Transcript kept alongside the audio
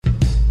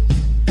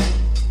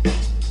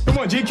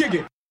on, G, kick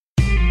it.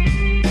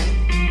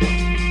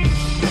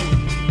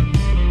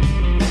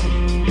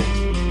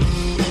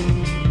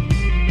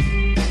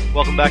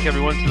 Welcome back,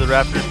 everyone, to the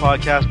Raptors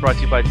podcast brought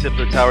to you by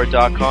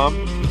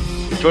TipTheTower.com.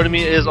 Joining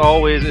me, as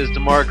always, is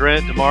DeMar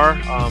Grant. DeMar,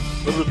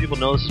 little do people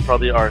know this is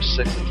probably our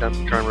 6th attempt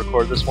to try and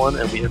record this one,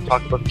 and we have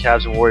talked about the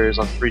Cavs and Warriors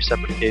on 3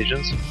 separate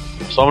occasions.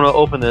 So I'm going to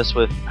open this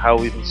with how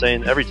we've been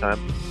saying every time.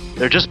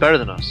 They're just better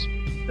than us.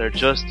 They're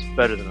just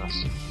better than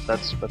us.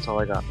 That's all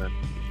I got, man.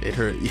 It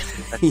hurt.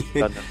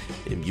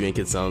 You make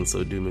it sound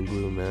so doom and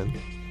gloom, man.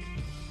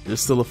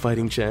 There's still a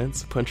fighting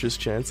chance, a puncher's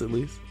chance at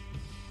least.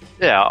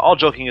 Yeah, all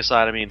joking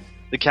aside, I mean,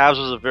 the Cavs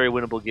was a very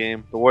winnable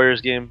game. The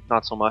Warriors game,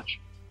 not so much.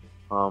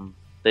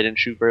 They didn't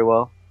shoot very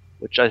well,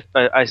 which I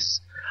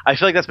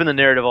feel like that's been the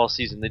narrative all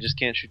season. They just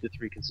can't shoot the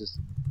three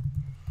consistently.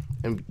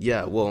 And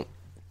yeah, well,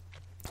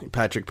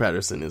 Patrick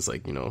Patterson is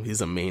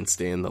he's a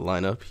mainstay in the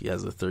lineup. He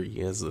has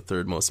the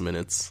third most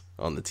minutes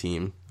on the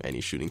team, and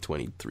he's shooting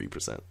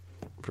 23%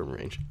 from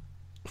range.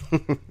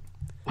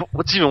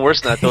 What's even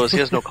worse than that, though, is he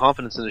has no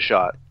confidence in the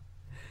shot.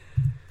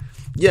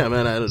 Yeah,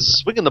 man,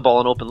 swinging the ball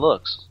in open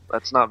looks.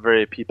 That's not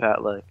very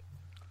P-Pat-like.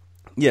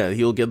 Yeah,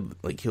 he'll get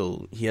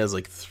he has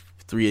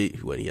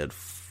he had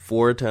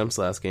 4 attempts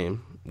last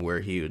game where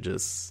he would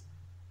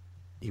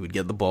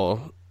get the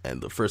ball,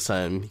 and the first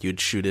time he would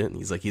shoot it, and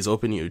he's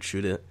open, he would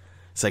shoot it.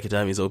 Second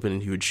time he's open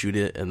and he would shoot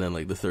it, and then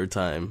the third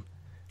time,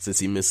 since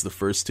he missed the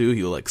first 2,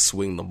 he'll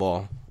swing the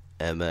ball,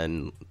 and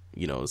then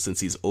since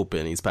he's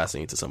open, he's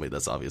passing it to somebody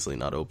that's obviously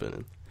not open,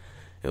 and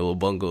it will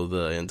bungle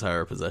the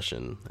entire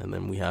possession, and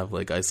then we have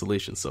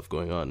isolation stuff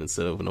going on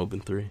instead of an open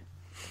 3.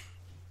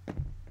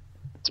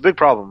 It's a big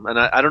problem, and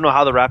I don't know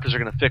how the Raptors are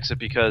going to fix it,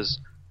 because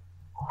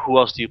who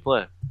else do you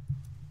play?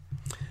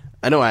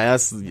 I know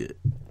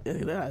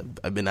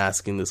I've been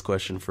asking this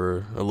question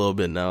for a little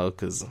bit now,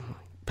 because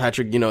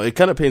Patrick, it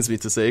kind of pains me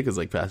to say, because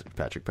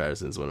Patrick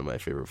Patterson is one of my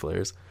favorite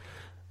players,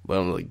 but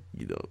I'm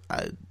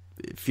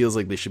it feels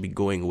like they should be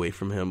going away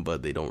from him,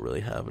 but they don't really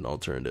have an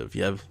alternative.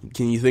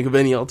 Can you think of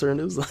any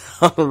alternatives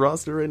on the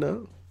roster right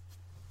now?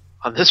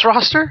 On this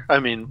roster? I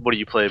mean, what do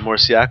you play, more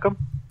Siakam?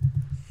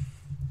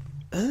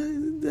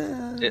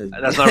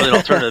 That's not really an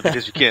alternative,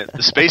 because you can't.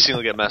 The spacing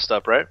will get messed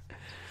up, right?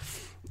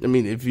 I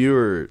mean, if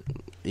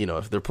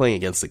they're playing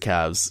against the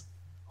Cavs.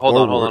 Hold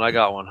on. I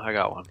got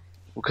one.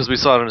 Because we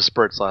saw it in the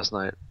spurts last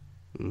night.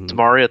 Mm-hmm.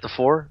 Damari at the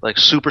 4,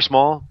 super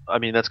small. I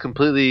mean, that's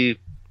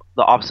completely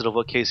the opposite of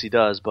what Casey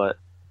does, but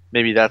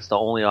maybe that's the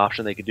only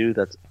option they could do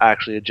that's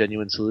actually a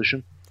genuine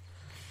solution.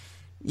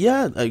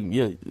 Yeah,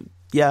 that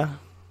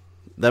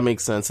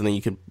makes sense. And then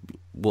you could,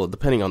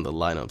 depending on the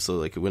lineup.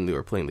 So, when they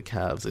were playing the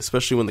Cavs,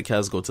 especially when the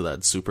Cavs go to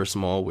that super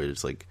small, where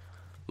it's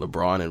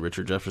LeBron and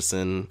Richard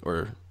Jefferson,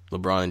 or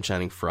LeBron and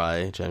Channing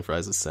Frye. Channing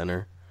Frye's the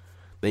center.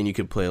 Then you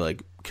could play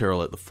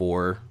Carroll at the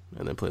 4,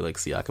 and then play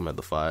Siakam at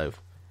the 5.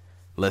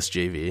 Less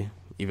JV,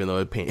 even though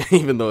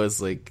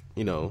it's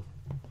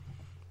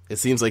it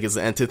seems like it's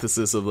the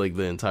antithesis of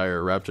the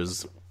entire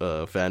Raptors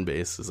fan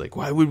base. It's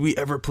why would we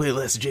ever play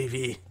less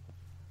JV?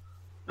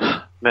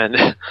 Man,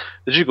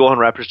 did you go on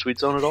Raptors Tweet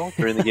Zone at all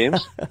during the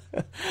games?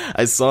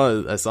 I saw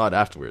it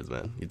afterwards,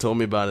 man. You told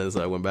me about it,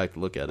 so I went back to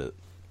look at it.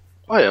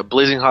 Oh yeah,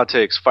 blazing hot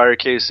takes. Fire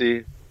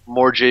Casey,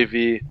 more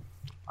JV.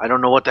 I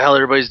don't know what the hell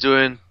everybody's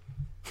doing.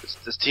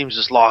 This team's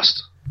just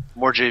lost.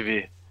 More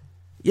JV.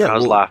 Yeah, I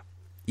was laughing.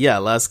 Yeah,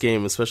 last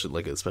game, especially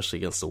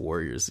against the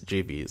Warriors,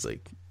 JV is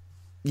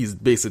he's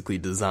basically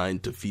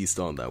designed to feast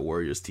on that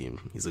Warriors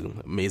team. He's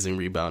an amazing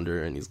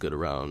rebounder, and he's good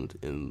around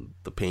in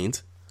the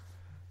paint.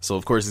 So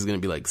of course he's gonna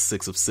be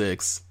 6 of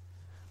 6.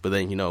 But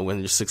then when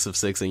you're 6 of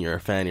 6 and you're a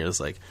fan, you're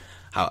just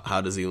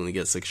how does he only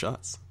get 6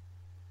 shots?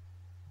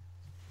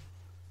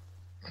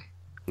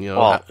 He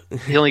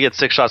only gets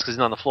 6 shots because he's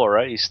not on the floor,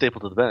 right? He's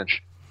stapled to the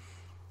bench.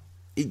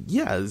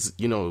 Yeah,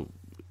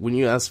 when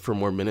you ask for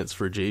more minutes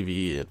for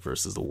JV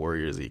versus the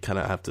Warriors, you kind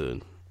of have to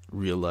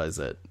realize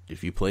that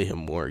if you play him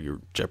more,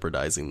 you're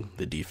jeopardizing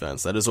the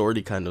defense. That is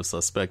already kind of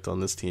suspect on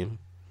this team.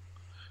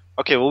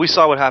 Okay, well, we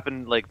saw what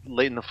happened late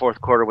in the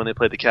fourth quarter when they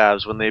played the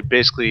Cavs, when they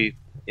basically,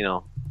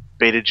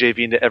 baited JV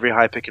into every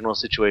high pick and roll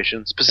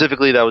situation.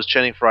 Specifically, that was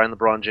Channing Frye and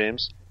LeBron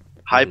James.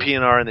 High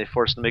PNR, and they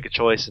forced him to make a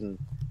choice, and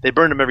they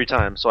burned him every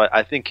time. So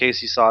I think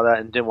Casey saw that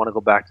and didn't want to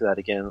go back to that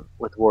again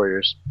with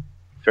Warriors.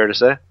 Fair to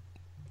say?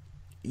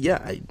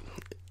 Yeah,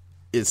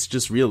 it's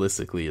just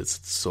realistically, it's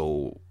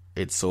so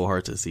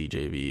hard to see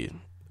JV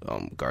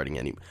guarding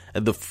any.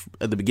 At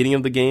the beginning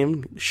of the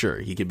game, sure,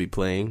 he could be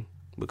playing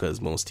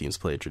because most teams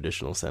play a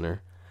traditional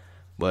center,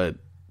 but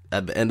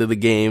at the end of the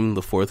game,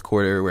 the fourth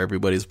quarter, where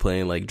everybody's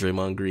playing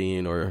Draymond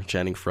Green or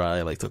Channing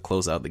Frye, to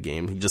close out the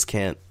game, he just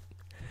can't.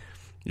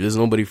 There's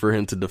nobody for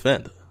him to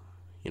defend.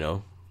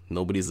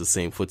 Nobody's the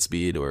same foot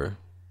speed or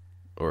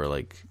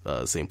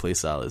same play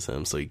style as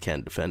him, so he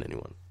can't defend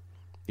anyone.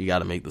 You got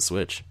to make the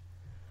switch.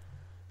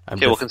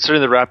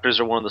 Considering the Raptors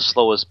are one of the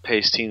slowest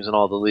paced teams in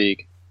all the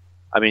league,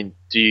 I mean,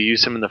 do you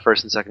use him in the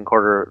first and second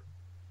quarter,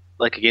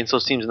 against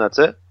those teams, and that's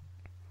it?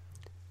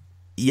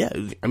 Yeah,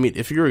 I mean,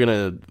 if you're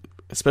gonna,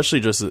 especially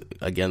just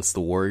against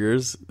the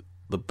Warriors,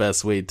 the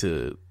best way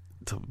to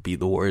to beat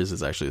the Warriors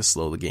is actually to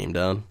slow the game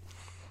down,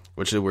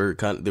 which they were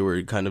kind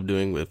of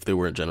doing. If they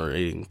weren't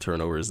generating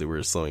turnovers, they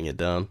were slowing it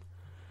down.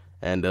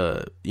 And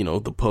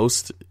the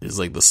post is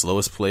like the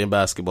slowest play in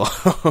basketball,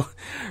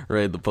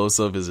 right? The post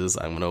up is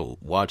just, I'm gonna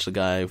watch the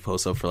guy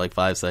post up for like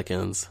 5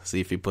 seconds, see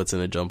if he puts in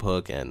a jump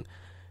hook, and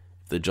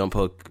if the jump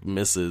hook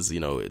misses,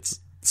 it's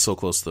so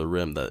close to the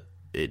rim that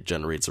it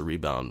generates a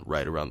rebound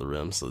right around the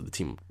rim, so the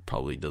team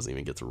probably doesn't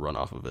even get to run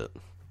off of it.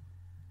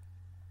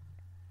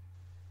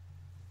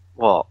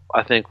 Well,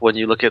 I think when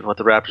you look at what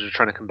the Raptors were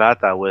trying to combat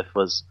that with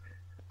was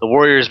the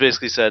Warriors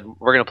basically said,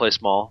 we're going to play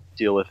small,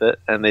 deal with it,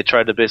 and they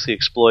tried to basically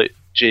exploit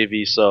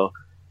JV, so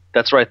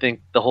that's where I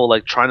think the whole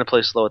trying to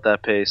play slow at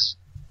that pace,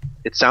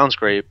 it sounds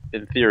great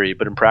in theory,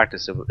 but in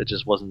practice it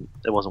just wasn't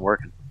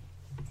working.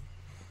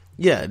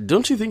 Yeah,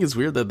 don't you think it's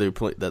weird that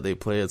they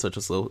play at such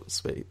a slow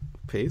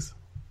pace?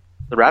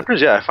 The Raptors,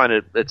 yeah, I find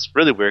it's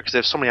really weird because they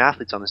have so many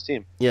athletes on this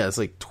team. Yeah, it's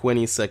like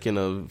 22nd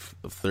of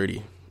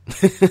 30.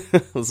 So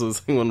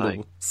it's like one of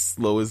the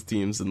slowest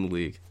teams in the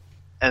league.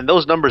 And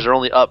those numbers are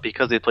only up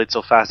because they played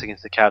so fast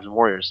against the Cavs and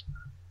Warriors.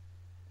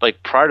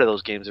 Prior to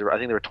those games, I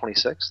think they were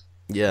 26th.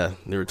 Yeah,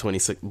 they were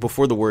 26th.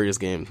 Before the Warriors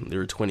game, they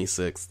were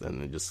 26th, and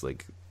they just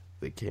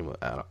they came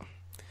out.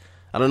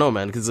 I don't know,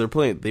 man, because they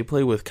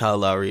play with Kyle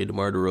Lowry,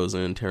 DeMar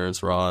DeRozan,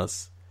 Terrence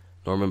Ross,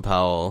 Norman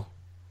Powell.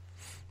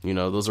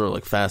 Those are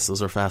fast.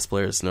 Those are fast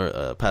players.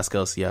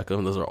 Pascal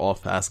Siakam. Those are all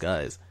fast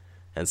guys,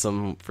 and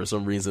for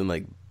some reason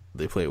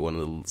they play at one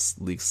of the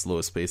league's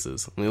slowest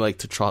paces. And they like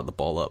to trot the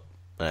ball up.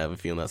 I have a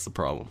feeling that's the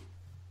problem.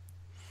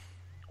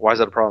 Why is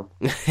that a problem?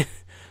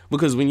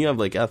 Because when you have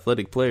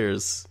athletic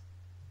players,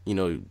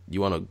 you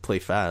want to play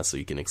fast so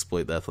you can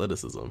exploit the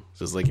athleticism.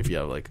 Just like if you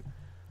have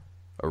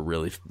a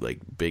really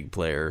big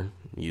player,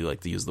 you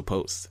like to use the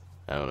post.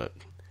 I don't know.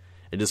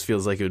 It just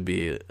feels like it would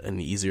be an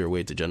easier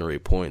way to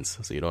generate points,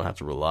 so you don't have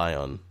to rely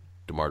on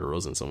DeMar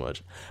DeRozan so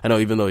much. I know,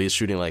 even though he's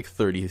shooting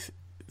 30,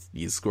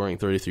 he's scoring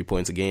 33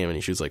 points a game, and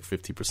he shoots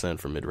 50%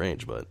 from mid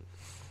range, but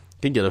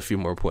he can get a few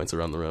more points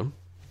around the rim.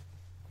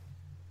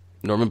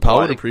 Norman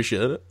Powell would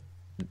appreciate it.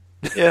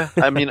 Yeah,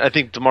 I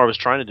think DeMar was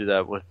trying to do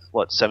that with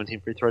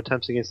 17 free throw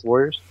attempts against the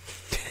Warriors.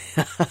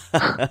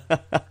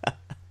 That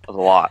was a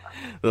lot.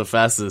 The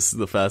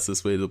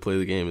fastest way to play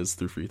the game is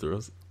through free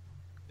throws.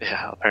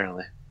 Yeah,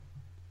 apparently.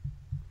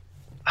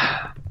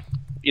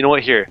 You know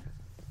what? Here,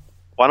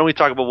 why don't we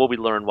talk about what we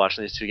learned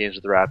watching these two games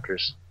with the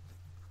Raptors?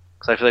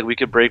 Because I feel like we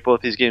could break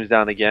both these games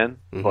down again,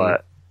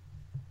 but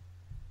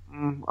I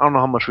don't know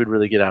how much we'd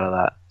really get out of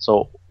that.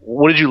 So,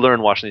 what did you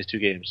learn watching these two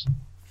games?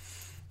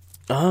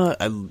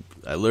 I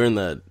learned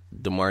that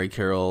DeMarre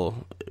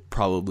Carroll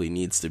probably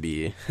needs to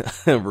be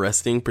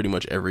resting pretty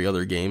much every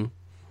other game,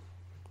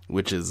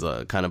 which is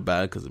kind of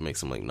bad because it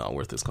makes him not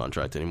worth his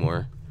contract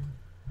anymore.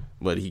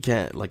 But he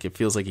can't, it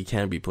feels like he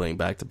can't be playing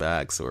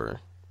back-to-backs, or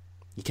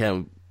he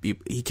can't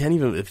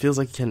even, it feels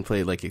like he can't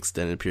play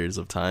extended periods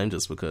of time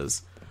just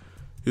because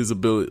his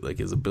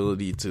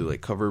ability to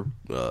cover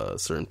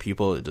certain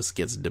people, it just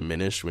gets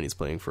diminished when he's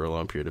playing for a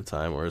long period of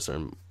time, or a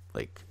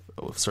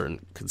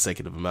certain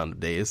consecutive amount of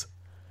days.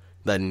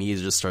 That knee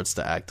just starts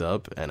to act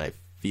up, and I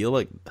feel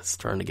like it's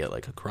starting to get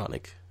a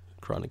chronic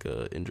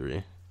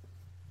injury.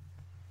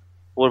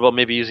 What about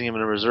maybe using him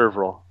in a reserve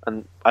role?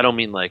 And I don't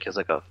mean as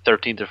a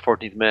 13th or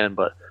 14th man,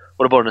 but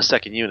what about in a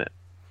second unit?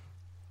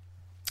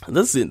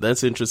 That's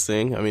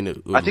interesting. I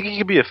mean, I think he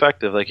could be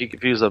effective.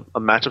 If he was a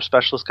matchup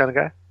specialist kind of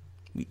guy.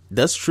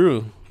 That's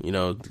true.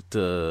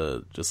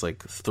 To just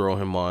throw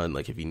him on,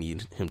 if you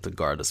need him to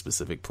guard a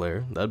specific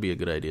player, that'd be a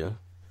good idea.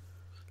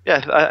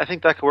 Yeah, I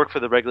think that could work for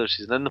the regular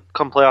season. Then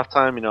come playoff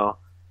time,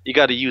 you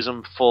got to use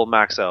him full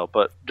max out.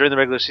 But during the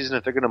regular season,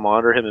 if they're going to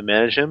monitor him and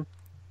manage him,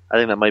 I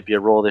think that might be a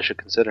role they should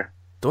consider.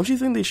 Don't you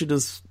think they should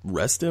just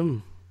rest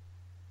him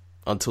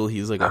until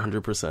he's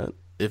 100%,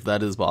 if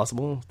that is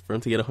possible for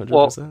him to get 100%?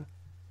 Well,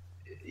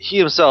 he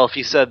himself,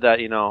 he said that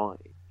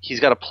he's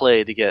got to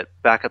play to get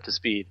back up to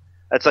speed.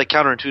 That's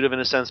counterintuitive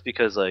in a sense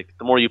because the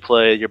more you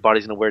play, your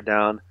body's going to wear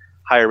down,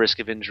 higher risk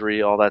of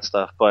injury, all that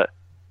stuff. But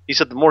he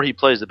said the more he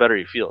plays, the better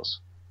he feels.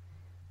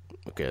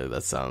 Okay,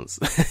 that sounds...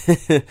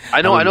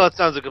 I know it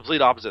sounds the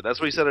complete opposite.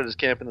 That's what he said at his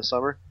camp in the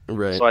summer.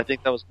 Right. So I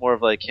think that was more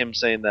of him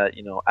saying that,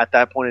 at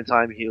that point in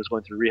time he was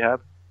going through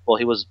rehab. Well,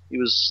 he was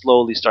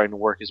slowly starting to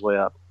work his way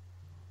up.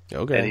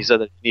 Okay. And he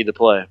said that he needed to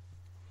play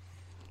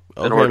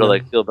in order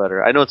to feel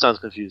better. I know it sounds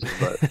confusing,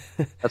 but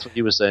that's what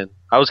he was saying.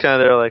 I was kind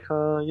of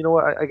there you know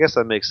what? I guess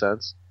that makes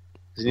sense.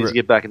 He needs to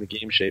get back into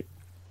game shape.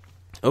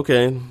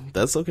 Okay,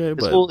 that's okay.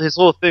 His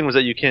whole thing was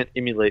that you can't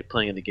emulate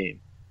playing in the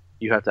game.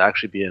 You have to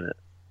actually be in it.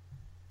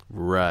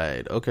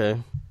 Right,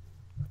 okay.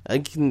 I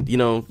can,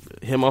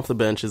 him off the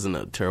bench isn't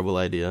a terrible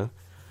idea.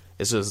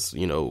 It's just,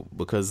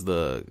 because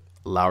the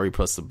Lowry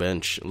plus the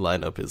bench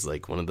lineup is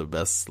one of the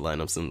best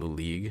lineups in the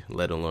league,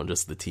 let alone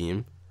just the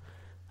team.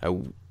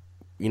 When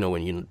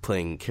you're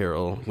playing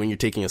Carroll, when you're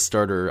taking a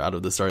starter out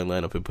of the starting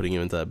lineup and putting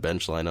him into that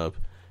bench lineup,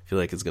 I feel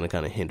like it's going to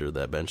kind of hinder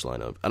that bench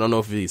lineup. I don't know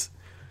if is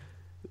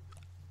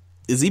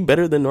he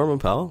better than Norman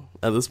Powell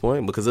at this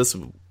point? Because that's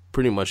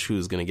pretty much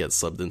who's going to get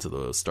subbed into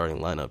the starting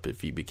lineup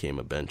if he became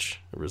a bench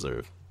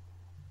reserve.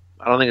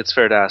 I don't think it's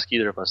fair to ask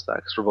either of us that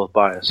because we're both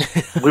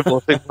biased. We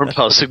both think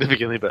Normpal is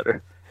significantly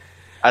better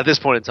at this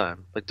point in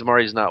time. Like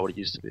Damari's not what he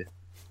used to be.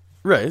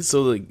 Right.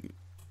 So like,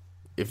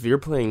 if you're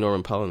playing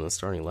Norman Powell in the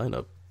starting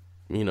lineup,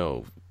 you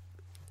know,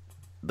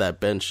 that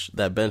bench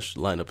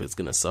lineup is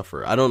going to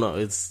suffer. I don't know.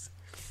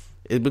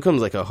 It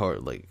becomes like a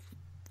hard, like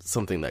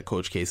something that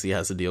Coach Casey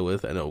has to deal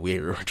with. I know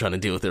we're trying to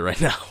deal with it right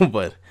now,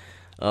 but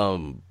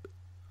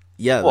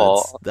yeah,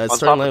 well, that's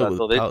starting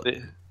lineup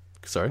with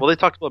Sorry. Well, they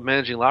talked about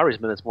managing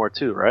Lowry's minutes more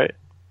too, right?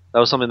 That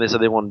was something they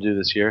said they wanted to do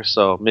this year.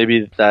 So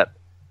maybe that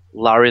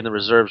Lowry and the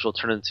reserves will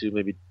turn into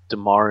maybe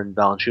DeMar and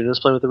Valanciunas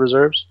playing with the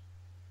reserves.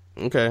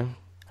 Okay.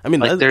 I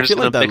mean, like I feel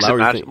like that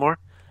Lowry thing. More.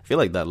 I feel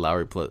like that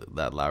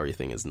Lowry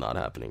thing is not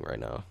happening right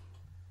now.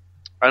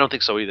 I don't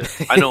think so either.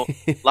 I know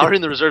Lowry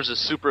in the reserves is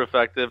super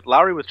effective.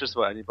 Lowry with just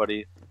about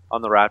anybody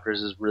on the Raptors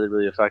is really,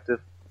 really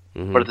effective.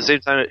 Mm-hmm. But at the same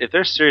time, if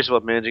they're serious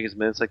about managing his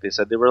minutes like they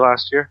said they were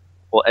last year,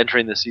 well,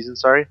 entering the season,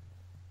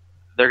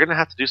 they're going to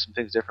have to do some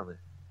things differently.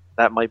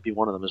 That might be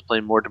one of them, is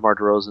playing more DeMar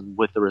DeRozan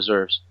with the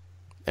reserves.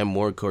 And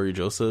more Corey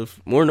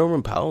Joseph. More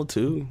Norman Powell,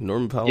 too.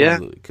 Norman Powell is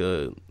like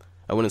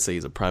I wouldn't say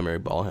he's a primary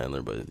ball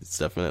handler, but it's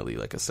definitely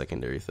like a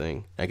secondary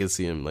thing. I can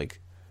see him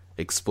like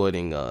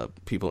exploiting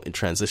people in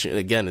transition.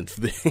 Again,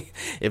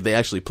 if they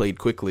actually played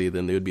quickly,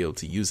 then they would be able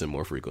to use him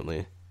more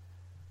frequently.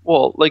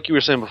 Well, like you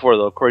were saying before,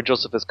 though, Corey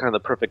Joseph is kind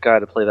of the perfect guy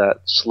to play that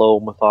slow,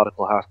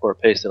 methodical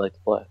half-court pace they like to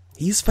play.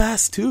 He's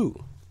fast,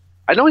 too.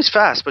 I know he's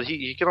fast, but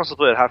he can also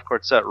play that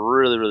half-court set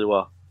really, really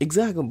well.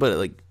 Exactly, but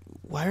like,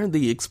 why aren't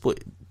they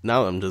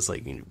now I'm just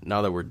like,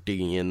 now that we're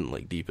digging in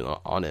like deep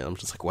on it, I'm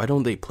just like, why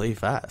don't they play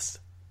fast?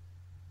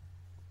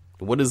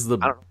 What is the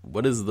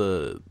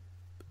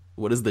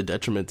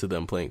detriment to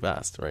them playing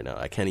fast right now?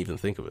 I can't even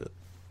think of it.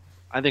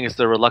 I think it's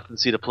their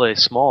reluctancy to play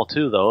small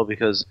too, though,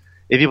 because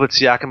if you put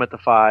Siakam at the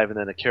 5 and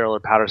then a Carroll or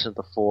Patterson at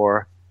the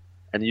 4,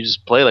 and you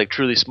just play like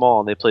truly small,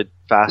 and they played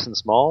fast and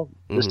small,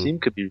 this team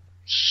could be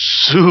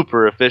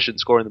super efficient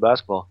scoring the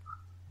basketball.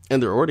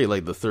 And they're already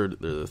like the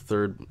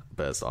third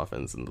best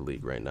offense in the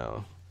league right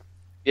now.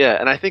 Yeah,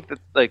 and I think that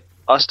like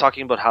us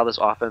talking about how this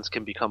offense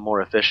can become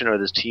more efficient, or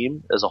this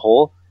team as a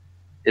whole,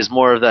 is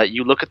more of that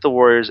you look at the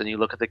Warriors and you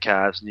look at the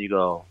Cavs and you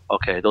go,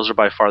 okay, those are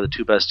by far the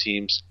two best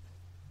teams,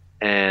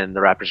 and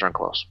the Raptors aren't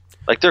close.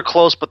 Like, they're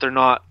close, but they're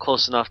not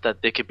close enough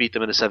that they could beat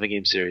them in a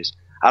 7-game series.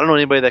 I don't know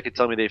anybody that could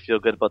tell me they feel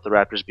good about the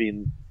Raptors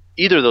being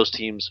either of those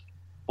teams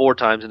 4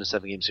 times in a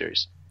 7-game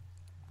series.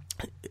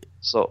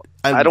 So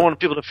I don't want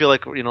people to feel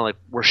like, like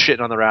we're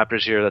shitting on the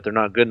Raptors here, that they're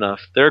not good enough.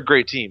 They're a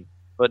great team,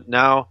 but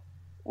now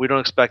we don't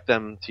expect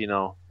them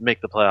to, make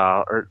the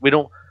playoff, or we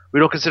don't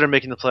consider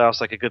making the playoffs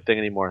like a good thing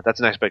anymore. That's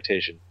an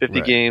expectation.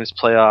 50 games,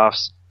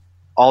 playoffs,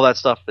 all that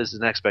stuff is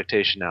an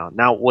expectation now.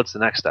 Now, what's the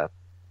next step?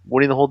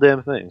 Winning the whole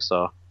damn thing.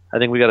 So I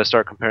think we got to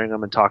start comparing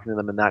them and talking to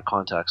them in that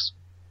context.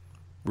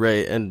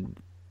 Right, and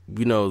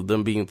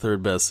them being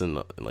third best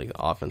in like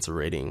offensive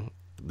rating,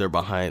 they're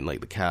behind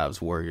like the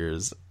Cavs,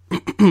 Warriors,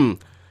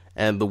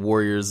 and the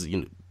Warriors.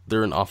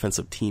 They're an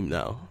offensive team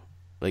now.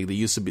 Like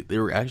they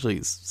were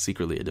actually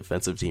secretly a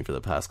defensive team for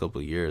the past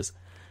couple of years.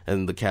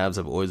 And the Cavs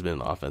have always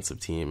been an offensive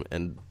team,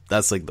 and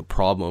that's like the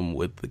problem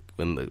with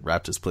when the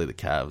Raptors play the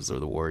Cavs or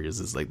the Warriors,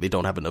 is like they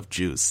don't have enough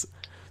juice.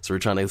 So we're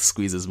trying to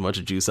squeeze as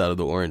much juice out of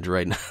the orange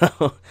right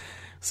now.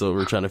 So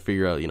we're trying to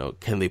figure out,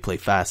 can they play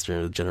faster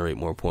and generate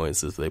more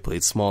points? If they play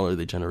smaller,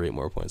 they generate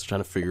more points. We're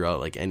trying to figure out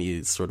like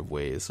any sort of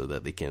way so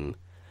that they can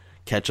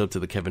catch up to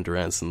the Kevin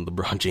Durant's and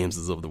LeBron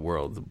Jameses of the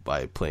world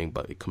by playing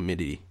by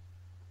committee.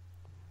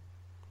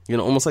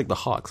 Almost like the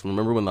Hawks.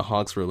 Remember when the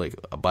Hawks were like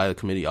a by the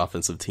committee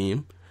offensive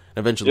team?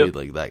 Eventually,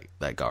 like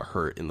that got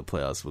hurt in the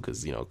playoffs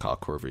because Kyle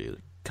Korver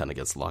kind of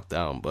gets locked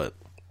down. But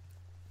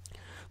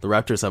the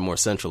Raptors have more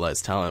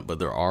centralized talent, but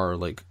there are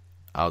like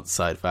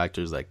outside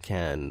factors that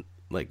can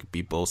like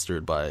be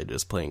bolstered by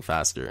just playing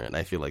faster. And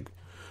I feel like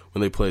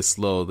when they play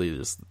slow,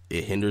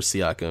 it hinders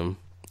Siakam,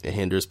 it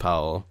hinders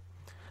Powell.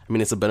 I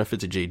mean, it's a benefit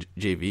to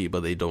JV,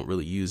 but they don't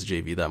really use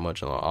JV that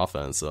much on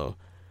offense. So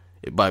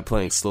by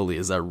playing slowly,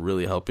 is that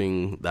really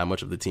helping that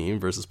much of the team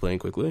versus playing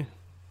quickly?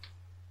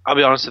 I'll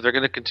be honest, if they're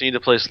going to continue to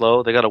play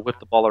slow, they got to whip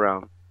the ball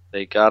around.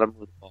 They got to move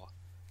the ball.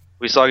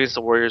 We saw against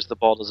the Warriors, the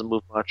ball doesn't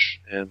move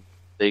much, and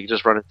they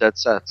just run it dead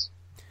sets.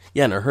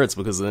 Yeah, and it hurts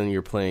because then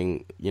you're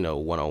playing,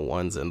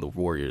 one-on-ones, and the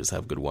Warriors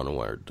have good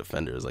one-on-one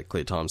defenders like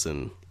Klay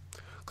Thompson.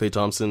 Klay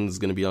Thompson's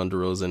going to be on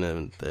DeRozan,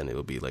 and then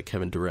it'll be like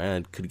Kevin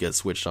Durant could get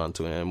switched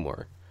onto him,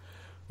 or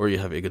you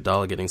have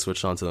Iguodala getting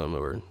switched onto them,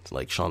 or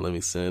like Sean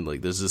Livingston.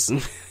 Like there's just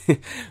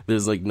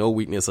there's like no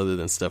weakness other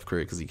than Steph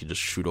Curry because he could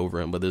just shoot over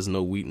him, but there's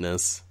no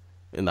weakness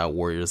in that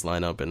Warriors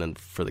lineup. And then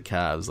for the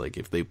Cavs, like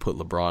if they put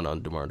LeBron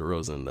on DeMar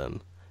DeRozan,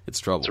 then it's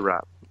trouble. It's a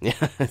wrap.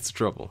 Yeah, it's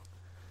trouble.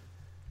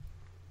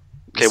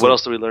 Okay, what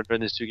else did we learn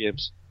during these 2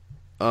 games?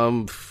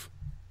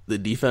 The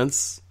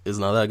defense is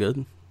not that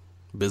good.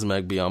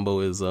 Bismack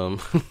Biyombo is What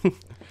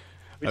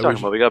are you talking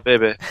about? We got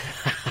Bebe.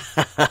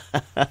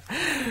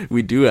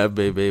 We do have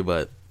Bebe,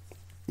 but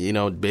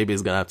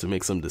Bebe's gonna have to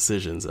make some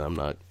decisions. And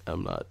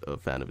I'm not a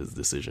fan of his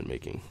decision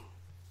making.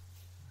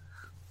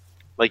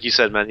 Like you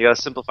said, man, you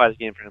gotta simplify the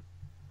game for him.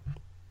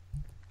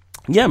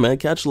 Yeah, man,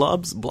 catch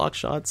lobs, block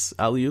shots,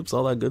 alley-oops,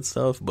 all that good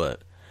stuff.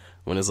 But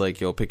when it's like,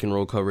 pick and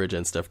roll coverage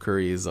and Steph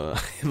Curry is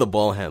the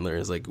ball handler,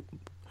 it's like,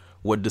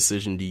 what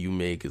decision do you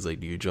make? Is like,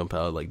 do you jump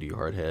out? Like, do you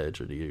hard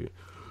hedge, or do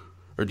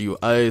you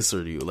ice,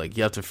 or do you, like,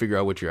 you have to figure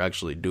out what you're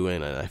actually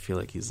doing? And I feel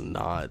like he's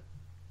not.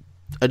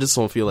 I just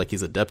don't feel like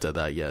he's adept at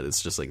that yet.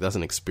 It's just like, that's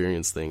an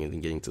experience thing,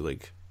 and getting to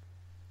like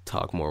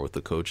talk more with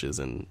the coaches.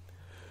 And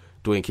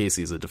Dwayne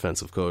Casey's a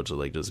defensive coach, so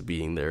like just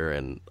being there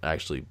and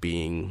actually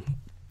being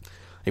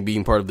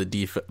part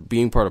of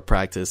being part of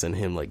practice, and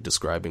him like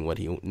describing what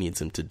he needs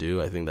him to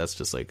do. I think that's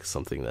just like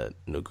something that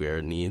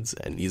Nogueira needs,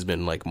 and he's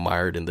been like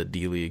mired in the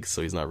D League,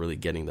 so he's not really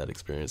getting that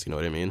experience. You know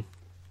what I mean?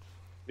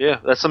 Yeah,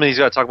 that's something he's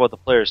got to talk about the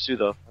players too,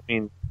 though. I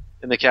mean,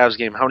 in the Cavs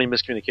game, how many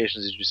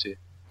miscommunications did you see?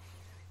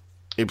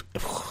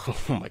 Oh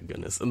my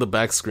goodness! And the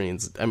back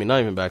screens. I mean,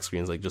 not even back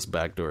screens, like just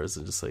back doors,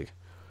 and just like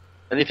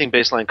anything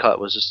baseline cut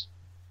was just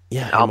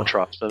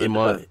albatross.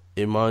 Iman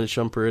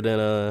Shumpert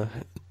and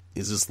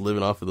he's just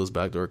living off of those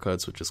backdoor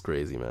cuts, which is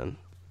crazy, man.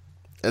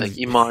 And like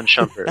Iman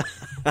Shumpert.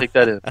 Take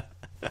that in.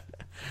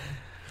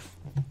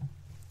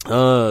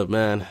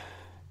 Man.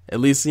 At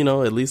least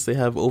they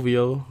have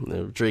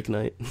OVO, Drake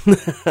night.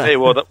 Hey,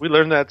 well, we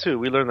learned that too.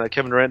 We learned that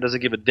Kevin Durant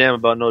doesn't give a damn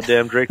about no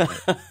damn Drake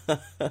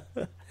night.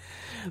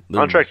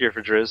 Contract year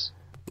for Driz.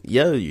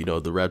 Yeah,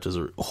 the Raptors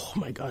are, oh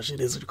my gosh, it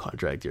is a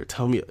contract year.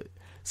 Tell me.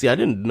 See, I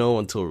didn't know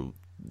until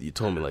you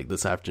told me like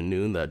this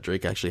afternoon that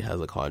Drake actually has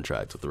a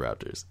contract with the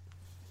Raptors.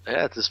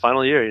 Yeah, it's his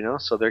final year,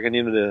 so they're going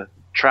to need him to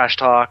trash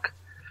talk,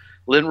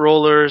 lint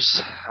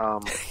rollers,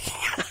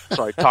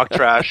 talk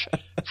trash,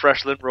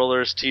 fresh lint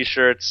rollers,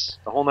 T-shirts,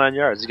 the whole 9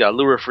 yards. He's got a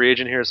lure free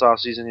agent here this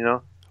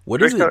offseason, What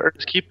Drake's is it? Got to earn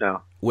his keep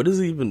now. What is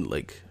it even,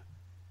 like,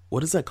 what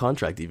does that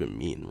contract even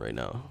mean right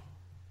now?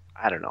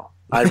 I don't know.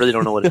 I really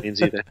don't know what it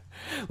means either.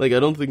 Like, I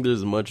don't think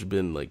there's much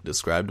been, like,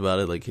 described about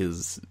it, like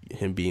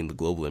him being the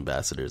global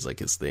ambassador is, like,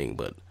 his thing,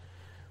 but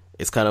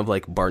it's kind of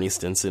like Barney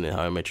Stinson in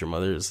How I Met Your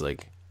Mother. It's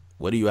like,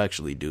 what do you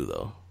actually do,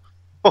 though?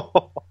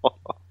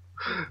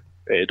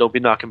 Hey, don't be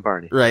knocking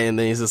Barney. Right, and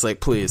then he's just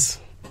like, please.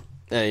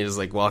 And he just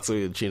like walks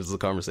away and changes the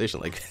conversation.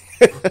 Like,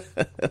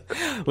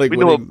 we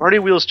know Barney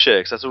wheels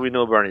chicks. That's what we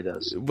know Barney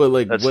does. But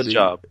like, that's his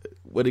job.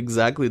 What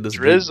exactly does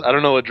Driz? I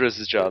don't know what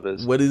Driz's job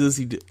is. What does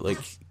he do? Like,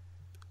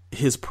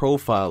 his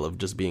profile of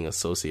just being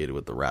associated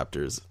with the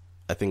Raptors,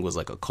 I think, was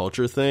like a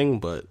culture thing.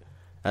 But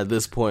at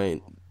this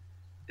point,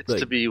 it's like,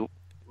 to be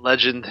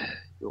legend.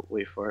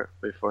 Wait for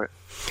it.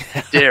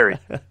 Dairy.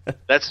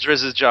 That's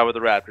Driz's job with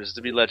the Raptors, is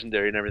to be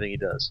legendary in everything he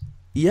does.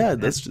 Yeah,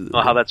 that's just,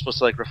 how that's supposed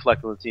to like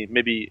reflect on the team.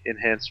 Maybe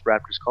enhance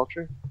Raptors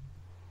culture.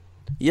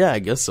 Yeah, I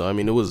guess so. I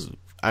mean,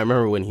 I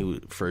remember when he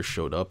first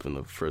showed up in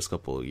the first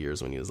couple of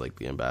years when he was like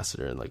the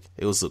ambassador, and like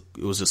it was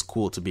just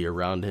cool to be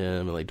around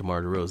him, and like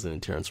DeMar DeRozan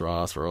and Terrence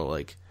Ross were all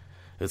like,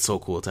 it's so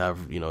cool to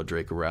have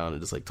Drake around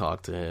and just like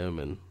talk to him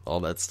and all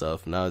that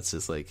stuff. Now it's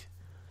just like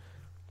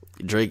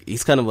Drake.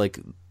 He's kind of like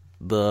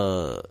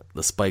the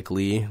Spike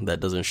Lee that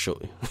doesn't show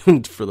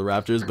for the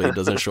Raptors, but he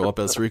doesn't show up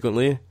as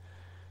frequently.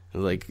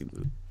 Like,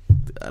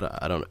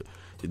 I don't know.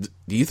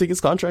 Do you think his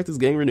contract is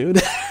getting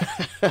renewed?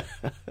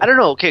 I don't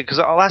know. Okay, because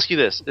I'll ask you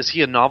this: is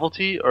he a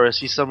novelty, or is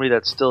he somebody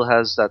that still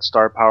has that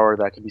star power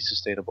that can be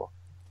sustainable?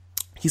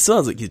 He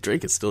still has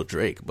Drake is still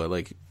Drake, but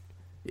like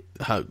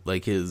how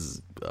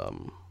his.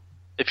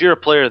 If you're a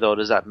player, though,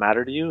 does that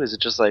matter to you? Is it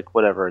just like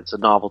whatever? It's a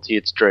novelty.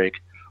 It's Drake,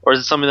 or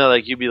is it something that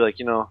like you'd be like,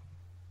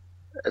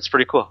 it's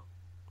pretty cool.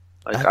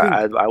 Like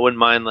I wouldn't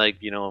mind like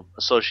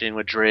associating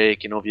with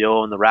Drake and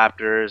OVO and the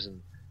Raptors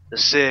and the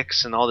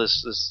Six and all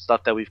this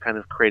stuff that we've kind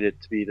of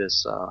created to be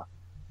this. I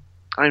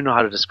don't even know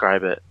how to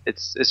describe it.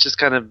 It's just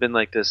kind of been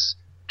like this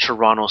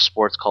Toronto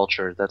sports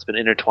culture that's been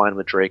intertwined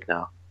with Drake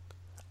now.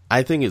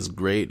 I think it's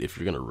great if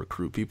you're gonna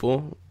recruit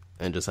people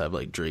and just have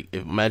like Drake.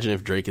 Imagine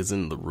if Drake is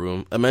in the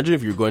room. Imagine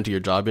if you're going to your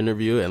job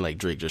interview and like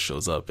Drake just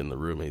shows up in the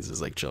room and he's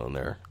just like chilling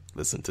there,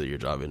 listening to your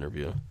job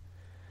interview.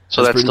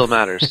 So that still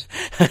matters.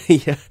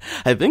 Yeah,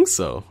 I think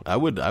so. I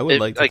would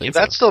like to think if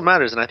that so. still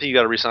matters, then I think you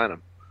got to re-sign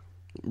him.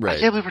 Right. I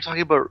can't believe we're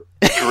talking about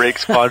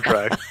Drake's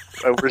contract.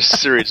 We're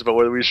serious about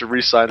whether we should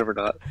re-sign him or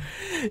not.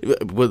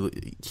 Well,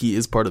 he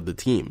is part of the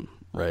team,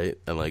 right?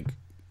 And like,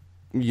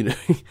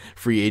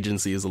 free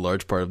agency is a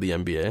large part of the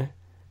NBA.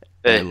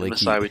 Hey, and like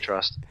Masai we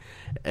trust.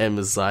 And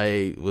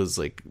Masai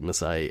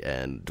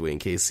and Dwayne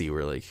Casey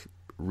were like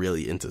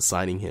really into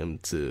signing him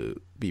to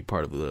be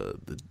part of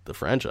the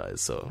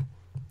franchise. So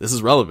this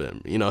is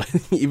relevant,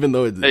 even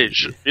though hey,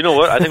 you know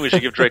what? I think we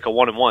should give Drake a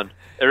 1-1.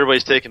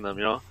 Everybody's taking them,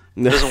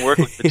 It doesn't work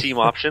with the team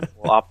option.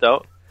 We'll opt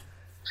out.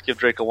 Just give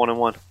Drake a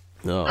 1-1.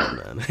 Oh,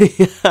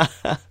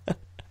 man.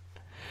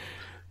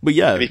 But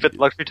yeah. Did he fit the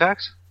luxury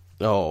tax?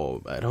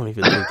 Oh, I don't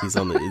even think he's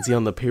on the... Is he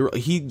on the payroll?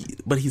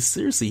 But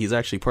he's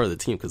actually part of the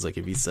team, because like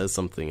if he says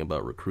something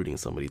about recruiting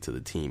somebody to the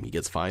team, he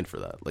gets fined for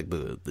that. Like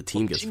the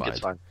team gets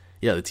fined.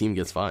 Yeah, the team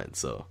gets fined,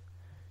 so...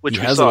 Which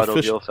we saw at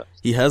OVO Fest.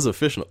 He has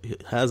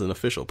an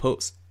official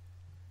post.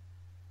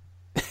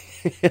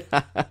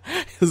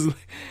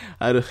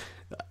 I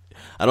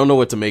don't know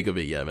what to make of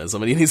it yet, man.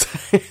 Somebody needs.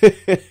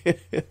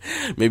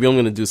 Maybe I'm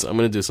gonna do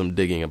some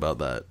digging about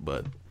that,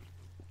 but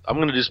I'm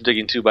gonna do some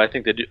digging too. But I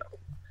think they do.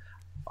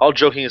 All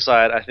joking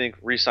aside, I think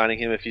re-signing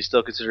him, if he's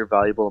still considered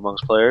valuable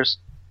amongst players,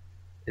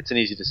 it's an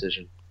easy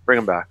decision. Bring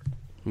him back.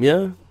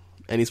 Yeah,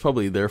 and he's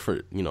probably there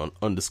for an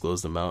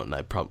undisclosed amount,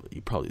 and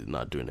he's probably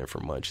not doing it for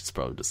much. He's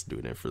probably just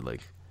doing it for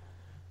like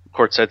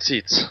courtside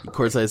seats.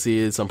 Courtside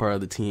seats. I'm part of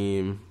the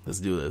team.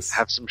 Let's do this.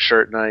 Have some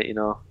shirt night,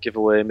 give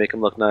away, make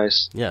him look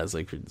nice. Yeah,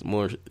 it's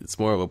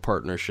more of a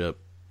partnership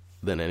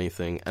than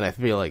anything, and I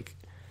feel like.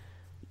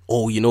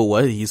 Oh, you know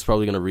what? He's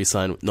probably going to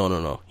re-sign.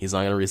 No. He's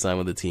not going to re-sign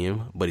with the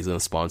team, but he's going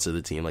to sponsor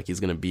the team. Like,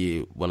 he's going to be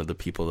one of the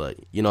people that...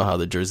 You know how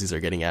the jerseys are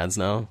getting ads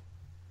now?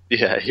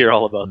 Yeah, you're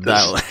all about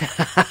this.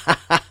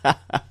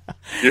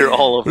 You're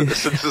all over this.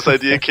 Since this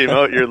idea came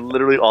out, you're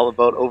literally all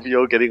about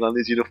OVO getting on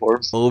these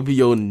uniforms.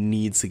 OVO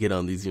needs to get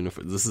on these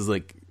uniforms. This is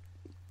like...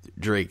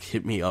 Drake,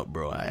 hit me up,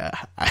 bro.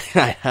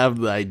 I have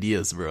the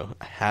ideas, bro.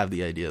 I have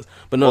the ideas.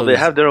 But no, they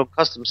have their own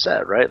custom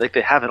set, right? Like, they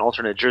have an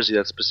alternate jersey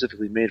that's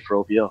specifically made for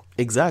OVO.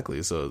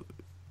 Exactly. So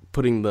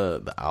putting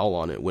the owl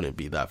on it wouldn't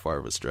be that far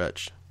of a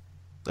stretch.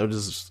 I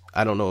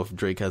don't know if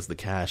Drake has the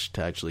cash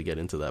to actually get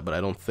into that, but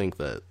I don't think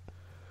that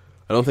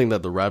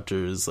the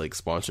Raptors like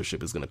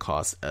sponsorship is going to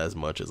cost as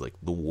much as like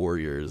the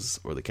Warriors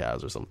or the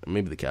Cavs or something.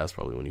 Maybe the Cavs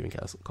probably wouldn't even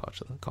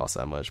cost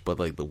that much, but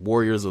like the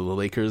Warriors or the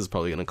Lakers is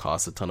probably going to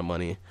cost a ton of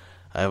money.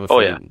 I have a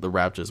feeling the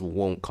Raptors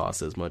won't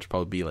cost as much.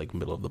 Probably be like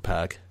middle of the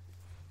pack.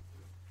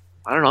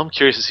 I don't know. I'm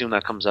curious to see when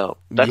that comes out.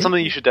 That's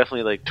something you should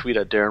definitely like tweet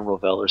at Darren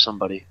Rovell or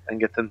somebody and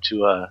get them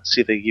to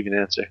see if they can give you an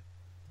answer.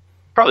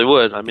 Probably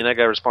would. I mean, that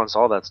guy responds to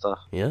all that stuff.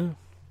 Yeah.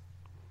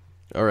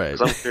 All right.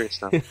 'Cause I'm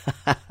curious now.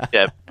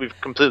 Yeah, we've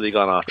completely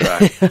gone off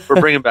track. We're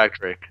bringing back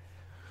Drake.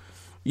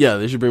 Yeah,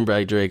 they should bring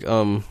back Drake.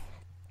 When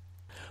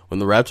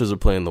the Raptors are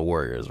playing the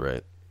Warriors,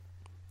 right?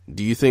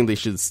 Do you think they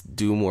should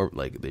do more,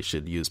 like they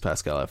should use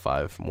Pascal at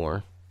 5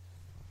 more?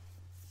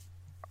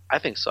 I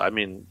think so. I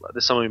mean,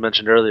 this is something we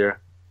mentioned earlier.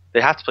 They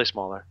have to play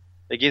smaller.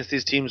 Against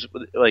these teams,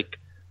 like,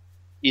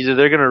 either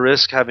they're going to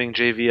risk having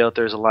JV out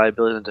there as a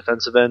liability on the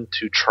defensive end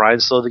to try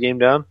and slow the game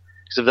down.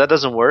 Because if that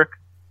doesn't work,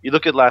 you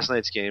look at last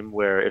night's game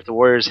where if the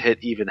Warriors hit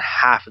even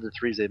half of the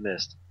threes they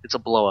missed, it's a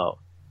blowout.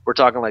 We're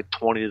talking like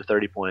 20 to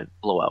 30 point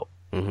blowout.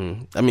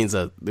 Mm-hmm. That means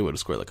that they would have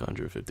scored like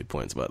 150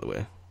 points, by the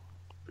way.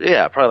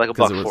 Yeah, probably like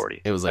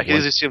 $140. It was like I can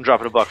easily see him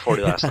dropping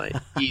 $140 last night.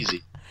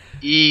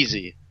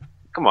 Easy.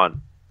 Come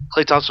on.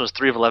 Klay Thompson was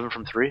 3 of 11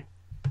 from 3.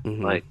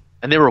 Mm-hmm.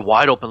 And they were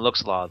wide open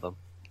looks, a lot of them.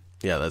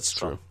 Yeah, that's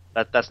true.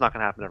 That's not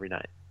going to happen every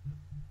night.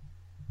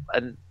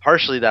 And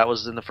partially that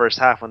was in the first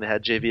half when they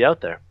had JV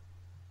out there.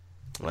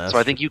 So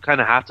I think you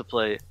kind of have to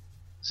play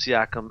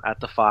Siakam at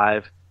the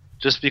 5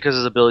 just because of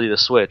his ability to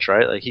switch,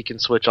 right? Like, he can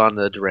switch on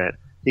to Durant.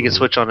 He can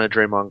switch on to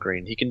Draymond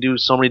Green. He can do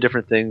so many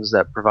different things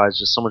that provides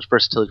just so much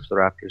versatility for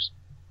the Raptors.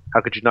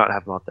 How could you not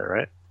have him out there,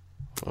 right?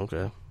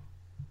 Okay.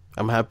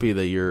 I'm happy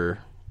that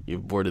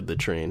you've boarded the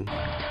train.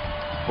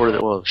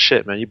 Well,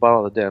 shit, man. You bought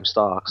all the damn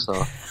stock, so...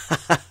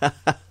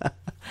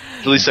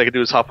 The least I could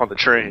do is hop on the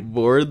train.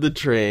 Board the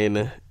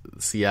train.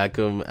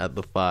 Siakam at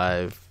the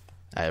 5.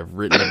 I have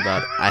written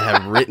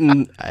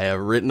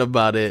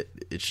about it.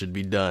 It should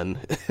be done.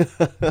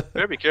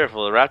 Better be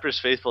careful. The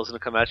Raptors faithful is going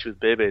to come at you with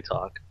Bebe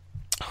talk.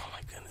 Oh my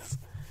goodness!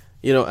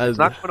 It's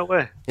not going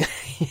away.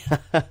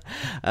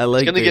 I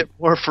like. It's going to get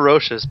more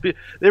ferocious.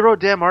 They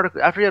wrote a damn article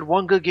after he had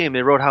one good game.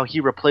 They wrote how he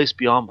replaced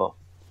Biyombo.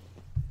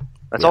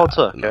 That's all it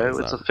took. No,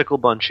 it's a fickle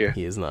bunch here.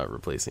 He is not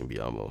replacing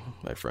Biyombo,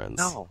 my friends.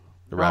 No.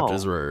 The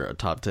Raptors were a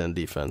top 10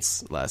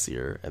 defense last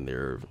year, and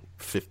they're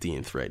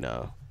 15th right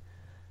now.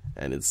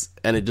 And it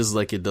just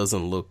like it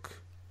doesn't look.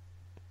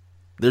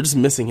 They're just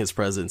missing his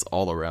presence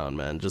all around,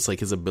 man. Just like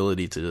his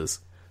ability to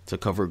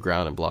cover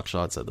ground and block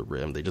shots at the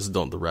rim. They just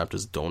don't. The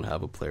Raptors don't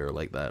have a player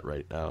like that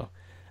right now,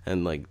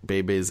 and like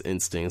Bebe's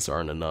instincts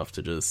aren't enough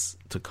to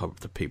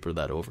paper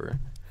that over.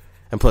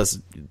 And plus,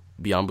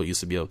 Biyombo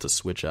used to be able to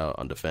switch out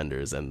on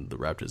defenders, and the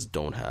Raptors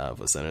don't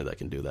have a center that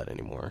can do that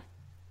anymore.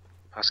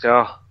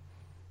 Pascal.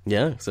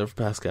 Yeah, except for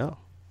Pascal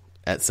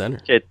at center.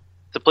 Okay,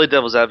 to play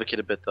devil's advocate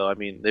a bit, though, I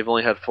mean, they've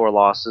only had 4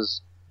 losses.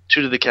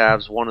 2 to the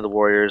Cavs, 1 to the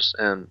Warriors,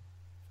 and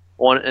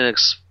 1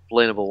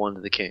 inexplainable 1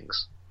 to the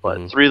Kings.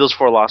 But 3 of those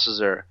 4 losses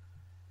are,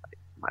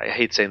 I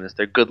hate saying this,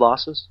 they're good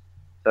losses.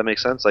 Does that make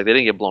sense? Like, they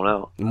didn't get blown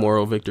out.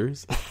 Moral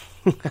victories.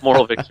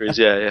 Moral victories,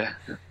 yeah.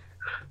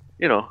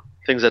 You know,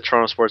 things that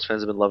Toronto sports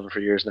fans have been loving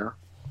for years now.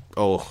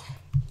 Oh,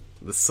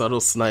 the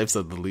subtle snipes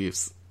at the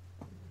Leafs.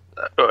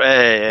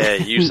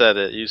 Hey, you said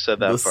it. You said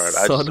that part.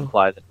 I just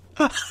implied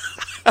it.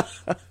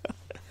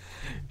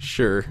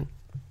 Sure.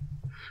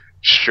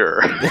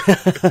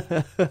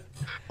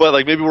 But,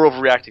 like, maybe we're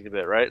overreacting a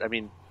bit, right? I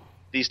mean,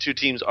 these 2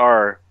 teams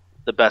are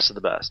the best of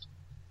the best.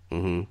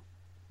 Mm-hmm.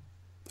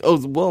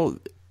 Oh, well,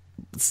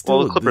 still...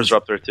 Well, the Clippers are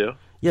up there, too.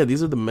 Yeah,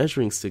 these are the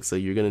measuring sticks that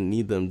you're going to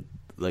need them,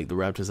 like, the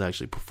Raptors to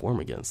actually perform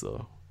against,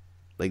 though.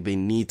 Like, they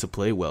need to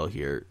play well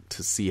here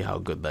to see how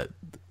good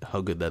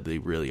that they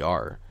really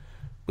are.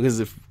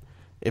 Because if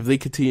if they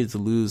continue to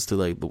lose to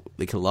like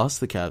they could lost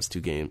to the Cavs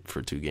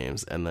 2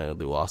 games, and then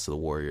they lost to the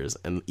Warriors,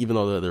 and even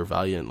though they're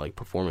valiant like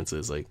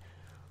performances, like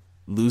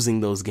losing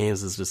those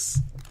games is just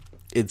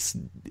it's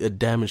a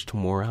damage to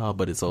morale,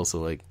 but it's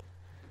also like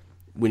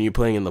when you're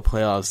playing in the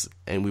playoffs,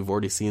 and we've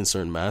already seen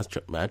certain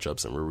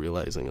matchups, and we're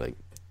realizing like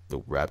the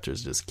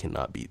Raptors just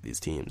cannot beat these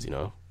teams, you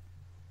know?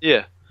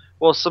 Yeah.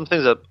 Well, some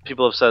things that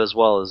people have said as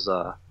well is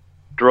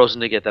DeRozan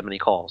didn't get that many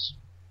calls.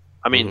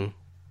 I mean,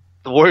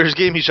 the Warriors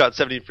game, he shot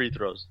 70 free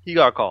throws. He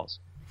got calls.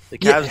 The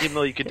Cavs game,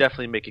 though, you could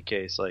definitely make a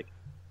case. Like,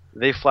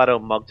 they flat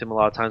out mugged him a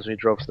lot of times when he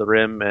drove to the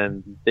rim,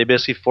 and they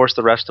basically forced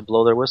the refs to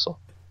blow their whistle.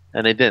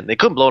 And they didn't. They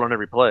couldn't blow it on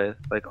every play.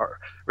 Like,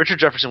 Richard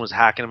Jefferson was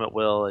hacking him at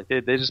will. Like,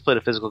 they just played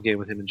a physical game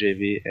with him in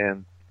JV,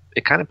 and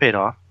it kind of paid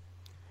off.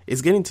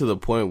 It's getting to the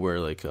point where,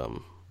 like,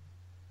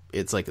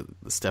 it's like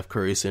the Steph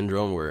Curry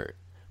syndrome, where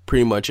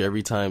pretty much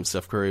every time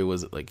Steph Curry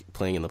was like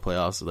playing in the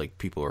playoffs, like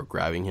people are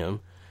grabbing him,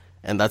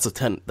 and that's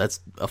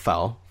a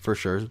foul for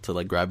sure, to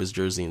like grab his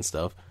jersey and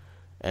stuff,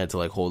 and to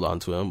like hold on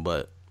to him.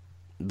 But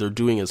they're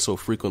doing it so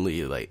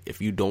frequently, like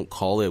if you don't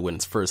call it when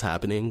it's first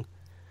happening,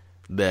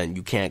 then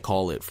you can't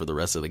call it for the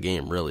rest of the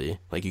game. Really,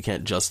 like you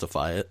can't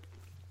justify it.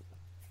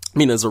 I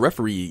mean, as a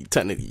referee,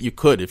 technically you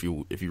could, if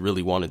you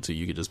really wanted to,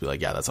 you could just be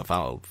like, yeah, that's a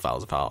foul.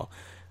 Foul's a foul.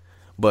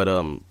 But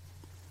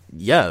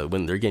yeah,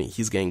 when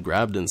he's getting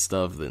grabbed and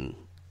stuff, then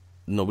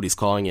nobody's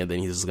calling it. Then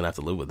he's just gonna have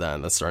to live with that,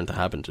 and that's starting to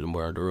happen to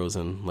DeMar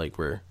DeRozan, like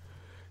where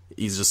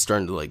he's just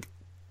starting to like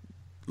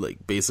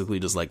basically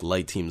just like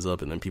light teams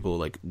up, and then people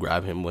like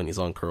grab him when he's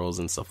on curls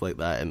and stuff like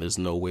that, and there's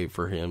no way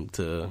for him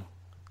to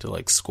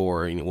like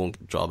score, and he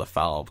won't draw the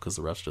foul because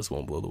the refs just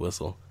won't blow the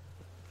whistle.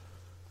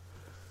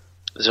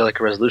 Is there like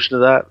a resolution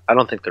to that? I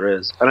don't think there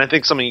is. And I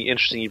think something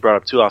interesting you brought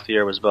up too off the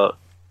air was about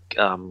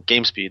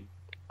game speed.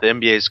 The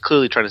NBA is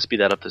clearly trying to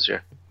speed that up this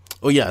year.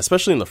 Oh yeah,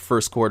 especially in the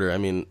first quarter. I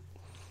mean,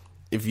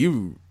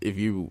 I'm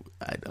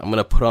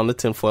gonna put on the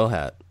tinfoil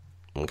hat,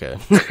 okay?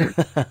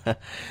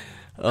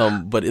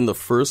 But in the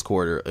first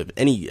quarter of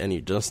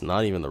any, just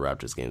not even the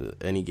Raptors game,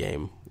 any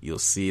game, you'll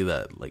see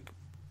that like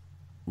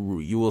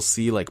you will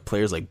see like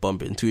players like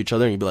bump into each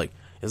other, and you'll be like,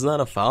 "Isn't that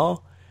a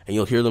foul?" And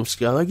you'll hear them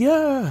shout like,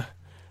 "Yeah."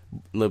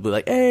 And they'll be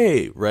like,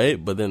 "Hey,"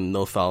 right? But then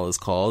no foul is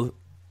called.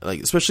 Like,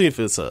 especially if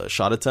it's a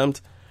shot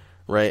attempt,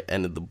 right?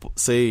 And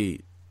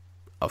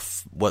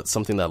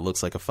something that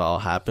looks like a foul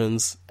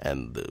happens,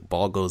 and the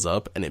ball goes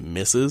up and it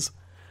misses.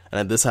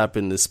 And this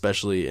happened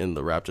especially in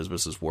the Raptors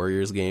versus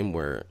Warriors game,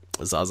 where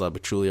Zaza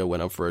Pachulia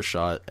went up for a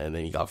shot, and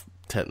then he got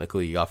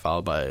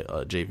fouled by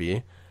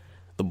JV.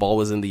 The ball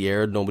was in the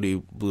air, nobody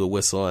blew a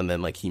whistle, and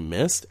then like he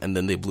missed, and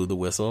then they blew the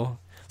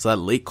whistle. So that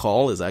late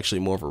call is actually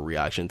more of a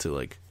reaction to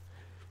like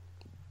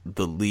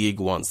the league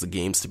wants the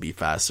games to be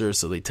faster,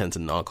 so they tend to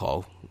not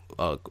call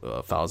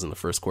fouls in the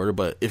first quarter.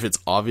 But if it's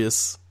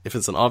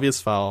an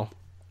obvious foul,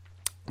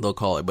 they'll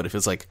call it. But if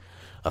it's like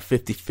a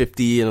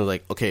 50-50 and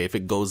like, okay, if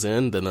it goes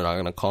in, then they're not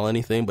going to call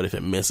anything. But if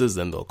it misses,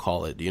 then they'll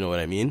call it. Do you know what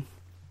I mean?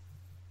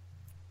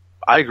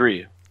 I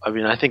agree. I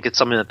mean, I think it's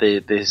something that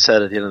they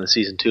said at the end of the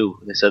season too.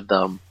 They said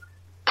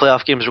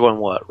playoff games are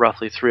going,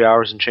 roughly 3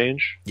 hours and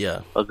change?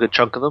 Yeah. A good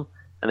chunk of them.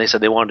 And they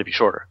said they wanted to be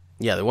shorter.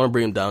 Yeah, they want to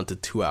bring them down to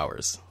 2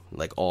 hours.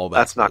 Like all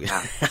basketball.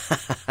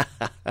 That's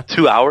not bad.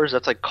 2 hours?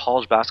 That's like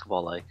college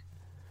basketball like.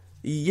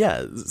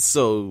 Yeah,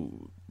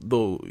 so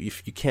though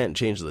if you can't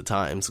change the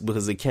times,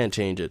 because they can't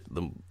change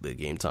the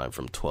game time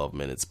from 12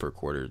 minutes per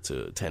quarter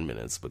to 10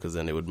 minutes, because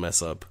then it would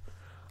mess up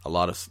a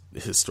lot of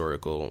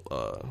historical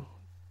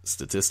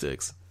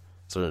statistics.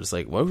 So they're just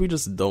like, what if we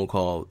just don't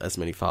call as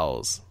many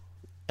fouls,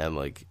 and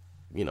like,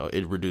 you know,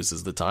 it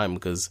reduces the time,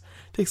 because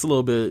it takes a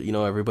little bit, you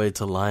know, everybody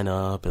to line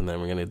up, and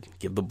then we're going to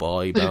give the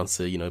ball, you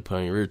bounce it, you know, put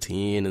on your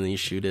routine, and then you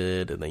shoot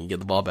it, and then you get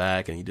the ball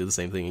back, and you do the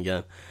same thing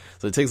again.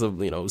 So it takes,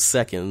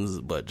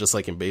 seconds, but just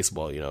like in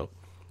baseball, you know,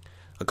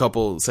 a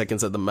couple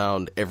seconds at the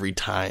mound every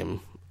time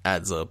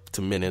adds up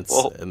to minutes,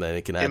 and then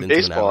it can add into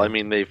baseball, an hour. I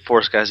mean, they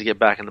force guys to get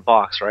back in the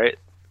box, right?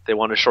 They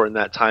want to shorten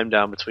that time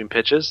down between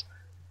pitches.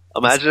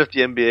 Imagine if the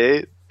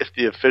NBA, if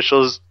the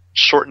officials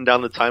shorten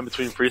down the time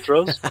between free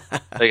throws.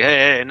 Like,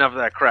 hey, enough of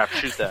that crap,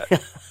 shoot that.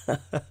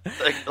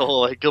 Like the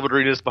whole Gilbert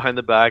Arenas behind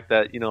the back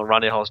that,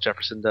 Ronnie Hollis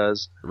Jefferson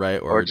does. Right,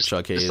 or just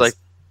Chuck Hayes. Just like,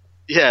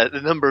 yeah,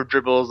 the number of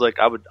dribbles, like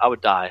I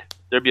would die.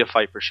 There'd be a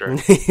fight for sure.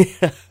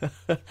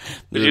 Could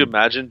you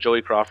imagine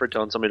Joey Crawford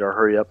telling somebody to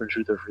hurry up and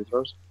shoot their free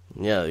throws?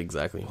 Yeah,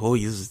 exactly.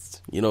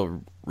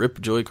 Oh,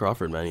 rip Joey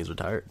Crawford, man. He's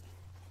retired.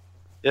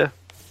 Yeah.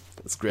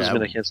 That's great.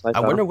 I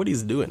wonder what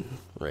he's doing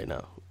right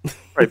now.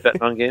 Right,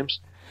 betting on games.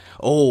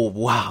 Oh,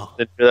 wow.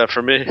 Didn't do that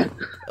for me.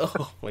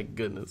 Oh, my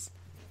goodness.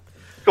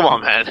 Come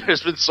on, man.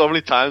 There's been so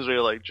many times where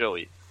you're like,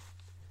 Joey,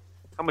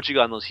 how much you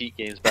got in those Heat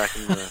games back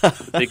in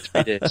the big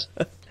 3 days?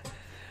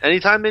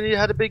 Anytime they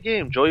had a big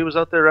game, Joey was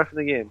out there reffing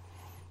the game.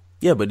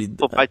 Yeah, but he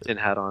put my tin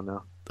hat on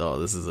now. Oh,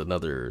 this is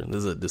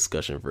a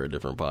discussion for a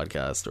different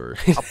podcast. Or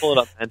I'll pull it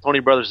up, man. Tony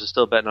Brothers is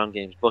still betting on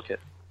games. Book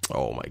it.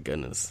 Oh my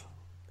goodness.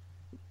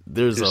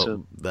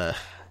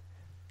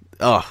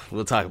 Oh,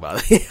 we'll talk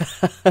about it.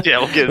 Yeah,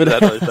 we'll get into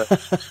that another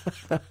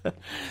time.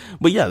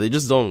 But yeah, they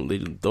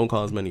don't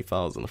call as many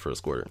fouls in the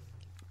first quarter.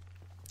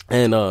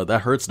 And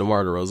that hurts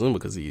DeMar DeRozan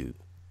because he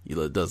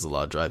does a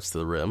lot of drives to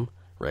the rim,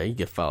 right? You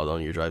get fouled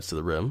on your drives to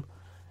the rim.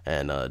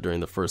 And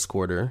during the first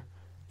quarter,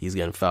 he's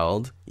getting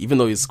fouled, even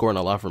though he's scoring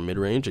a lot from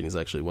mid-range, and he's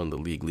actually one of the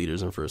league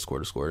leaders in first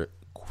quarter scoring.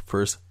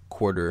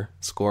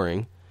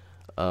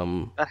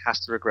 That has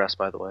to regress,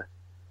 by the way.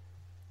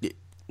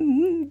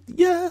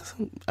 Yeah.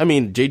 I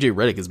mean, JJ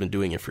Redick has been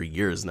doing it for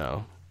years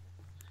now.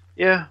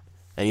 Yeah.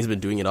 And he's been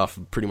doing it off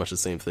pretty much the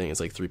same thing. It's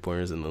like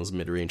three-pointers and those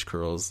mid-range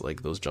curls,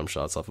 like those jump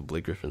shots off of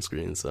Blake Griffin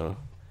screens. So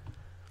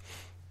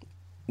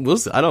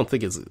I don't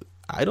think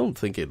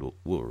it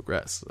will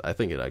regress. I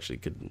think it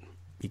actually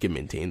he could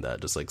maintain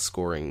that, just like his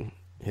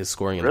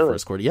scoring in the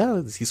first quarter.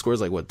 Yeah, he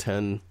scores like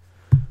 10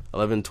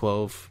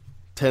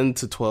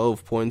 to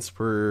 12 points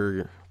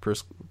per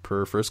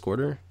first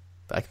quarter.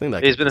 I think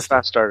that he's been a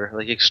fast starter,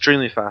 like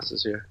extremely fast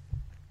this year.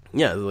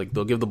 Yeah, like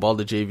they'll give the ball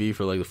to JV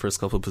for like the first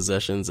couple of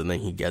possessions, and then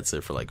he gets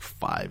it for like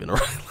 5 in a row.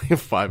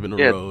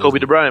 Yeah, Kobe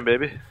DeBryant,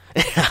 baby.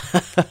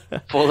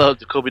 Full out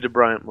to Kobe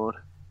DeBryant mode.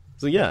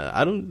 So yeah,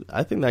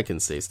 I think that can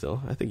stay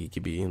still. I think he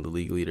could be the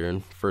league leader in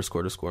first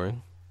quarter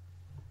scoring.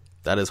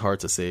 That is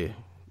hard to say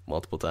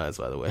multiple times,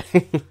 by the way.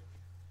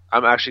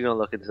 I'm actually gonna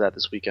look into that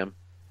this weekend.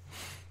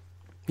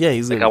 Yeah,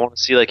 I want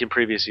to see like in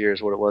previous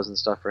years what it was and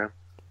stuff for him.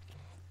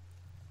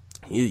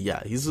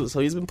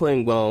 He's been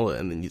playing well,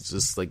 and then he's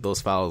just like those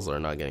fouls are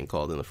not getting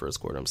called in the first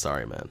quarter. I'm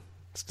sorry, man.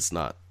 It's just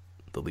not.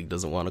 The league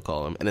doesn't want to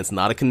call him, and it's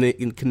not a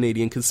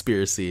Canadian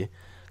conspiracy.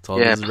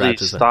 Yeah,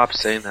 please stop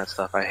saying that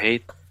stuff. I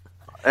hate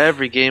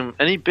every game,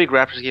 any big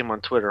Raptors game on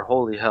Twitter.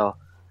 Holy hell,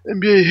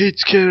 NBA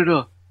hates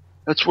Canada.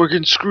 That's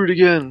working screwed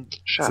again.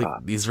 Shut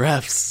up. These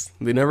refs,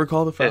 they never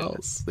call the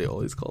fouls. They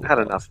always call the fouls.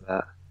 Had enough of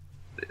that.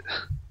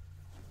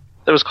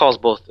 There was calls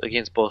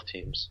against both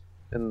teams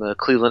in the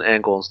Cleveland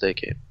and Golden State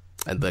game.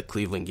 And the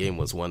Cleveland game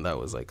was one that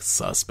was like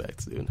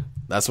suspect, dude.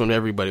 That's when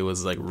everybody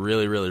was like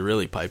really, really,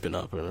 really piping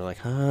up, and they're like,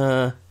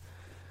 huh.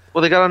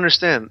 Well, they gotta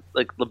understand,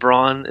 like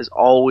LeBron is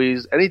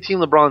always any team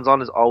LeBron's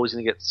on is always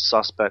gonna get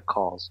suspect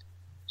calls.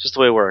 It's just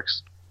the way it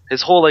works.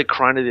 His whole like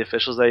crying to the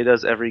officials that he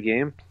does every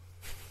game.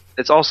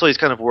 It's also he's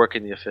kind of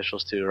working the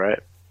officials too, right?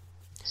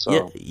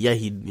 So yeah,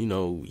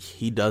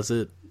 he does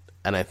it.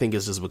 And I think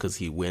it's just because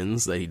he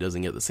wins that he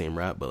doesn't get the same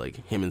rap, but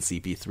like him and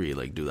CP3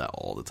 like do that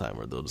all the time,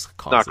 where they'll just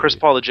constantly... Chris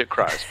Paul legit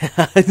cries.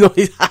 I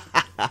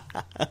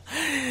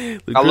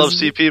love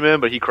CP, man,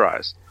 but he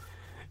cries.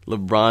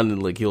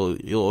 LeBron, like he'll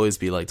always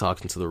be like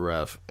talking to the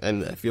ref,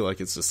 and I feel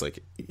like it's just like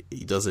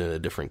he does it in a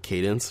different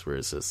cadence, where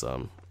it's just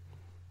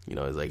he's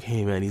like,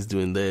 hey man, he's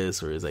doing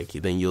this, or it's like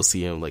then you'll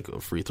see him like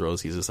free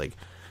throws, he's just like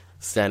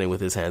standing with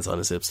his hands on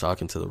his hips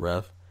talking to the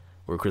ref.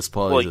 Where Chris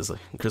Paul is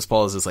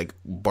just like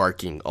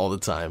barking all the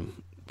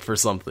time for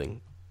something,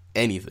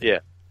 anything. Yeah,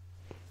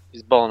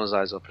 he's balling his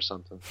eyes up for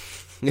something.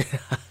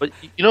 But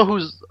you know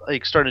who's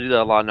like starting to do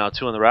that a lot now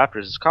too on the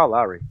Raptors is Kyle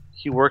Lowry.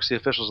 He works the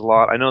officials a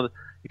lot. I know that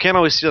you can't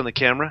always see it on the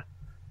camera,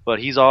 but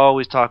he's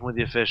always talking with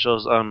the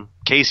officials.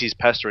 Casey's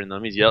pestering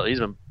them. He's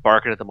been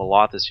barking at them a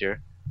lot this year.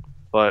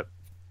 But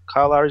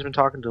Kyle Lowry's been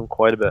talking to him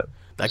quite a bit.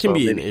 That can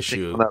be an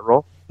issue. That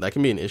role. That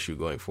can be an issue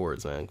going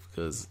forward, man,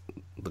 because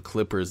the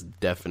Clippers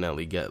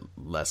definitely get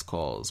less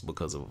calls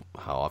because of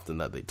how often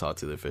that they talk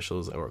to the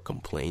officials or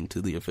complain to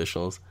the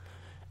officials.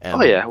 And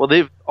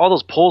well, all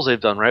those polls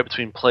they've done, right,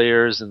 between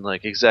players and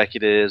like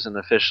executives and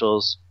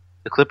officials.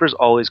 The Clippers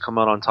always come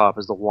out on top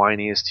as the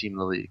whiniest team in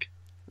the league.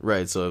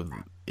 Right. So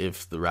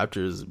if the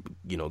Raptors,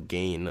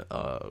 gain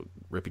a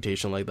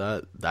reputation like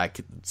that,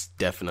 it's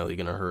definitely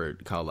going to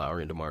hurt Kyle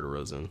Lowry and DeMar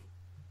DeRozan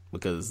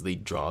because they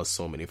draw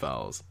so many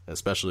fouls,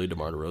 especially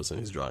DeMar DeRozan,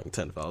 who's drawing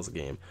 10 fouls a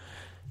game.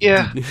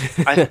 Yeah,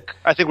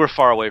 I think we're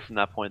far away from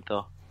that point,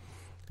 though.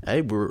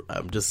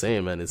 I'm just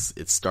saying, man. It's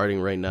starting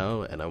right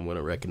now, and I'm going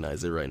to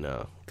recognize it right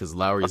now because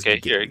Lowry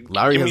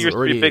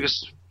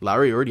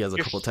already has a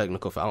couple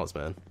technical fouls,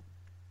 man.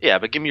 Yeah,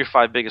 but give me your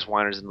 5 biggest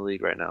whiners in the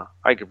league right now.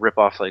 I could rip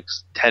off like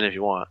 10 if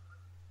you want.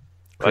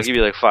 I'll give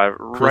you like 5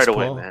 right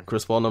away, man.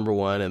 Chris Paul number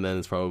 1, and then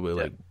it's probably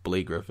like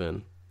Blake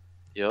Griffin.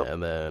 Yep.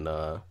 And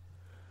then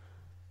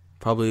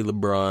probably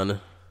LeBron.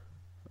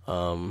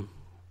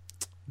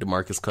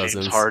 DeMarcus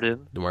Cousins.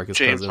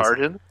 James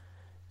Harden?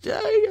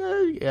 Yeah,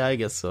 I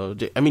guess so.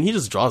 I mean, he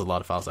just draws a lot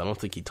of fouls. I don't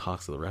think he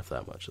talks to the ref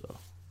that much, though.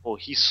 Well,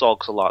 he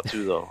sulks a lot,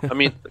 too, though. I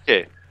mean,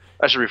 okay,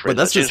 I should rephrase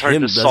that. James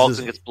Harden just sulks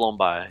and gets blown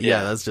by.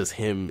 Yeah, that's just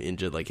him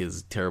injured. Like,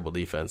 his terrible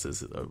defense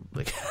is,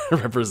 like,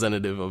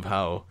 representative of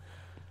how...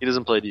 He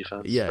doesn't play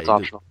defense. Yeah, it's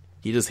optional.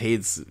 He just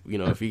hates,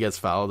 if he gets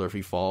fouled or if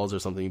he falls or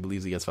something, he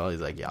believes he gets fouled, he's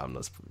like, yeah, I'm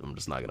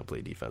just not going to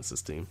play defense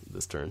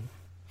this turn.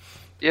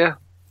 Yeah.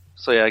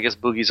 So yeah, I guess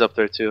Boogie's up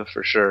there too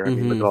for sure. I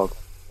mean, the goals.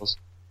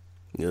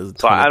 Yeah,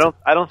 so I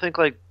don't think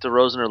like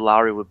DeRozan or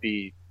Lowry would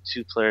be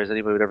 2 players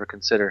anybody would ever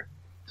consider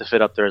to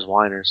fit up there as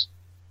whiners.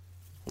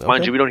 Okay.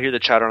 Mind you, we don't hear the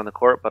chatter on the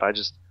court, but I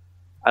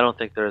don't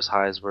think they're as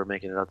high as we're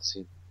making it out to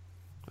seem.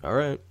 All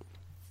right,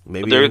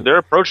 maybe but they're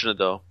approaching it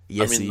though.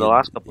 Yes, I mean, the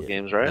last couple of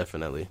games, right?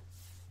 Definitely.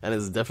 and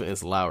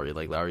it's Lowry.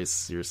 Like Lowry's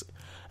seriously,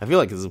 I feel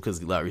like it's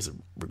because Lowry's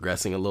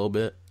regressing a little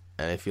bit,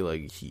 and I feel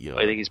like I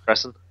think he's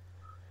pressing.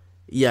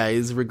 Yeah,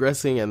 he's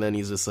regressing, and then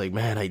he's just like,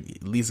 man, I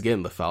at least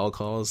getting the foul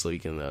calls so he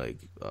can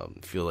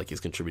feel like he's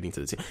contributing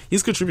to the team.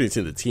 He's contributing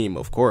to the team,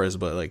 of course,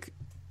 but like,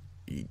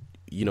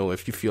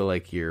 if you feel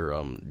like you're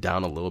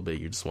down a little bit,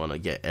 you just want to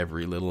get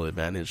every little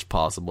advantage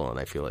possible, and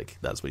I feel like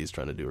that's what he's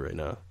trying to do right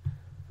now.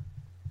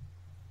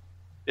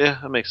 Yeah,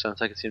 that makes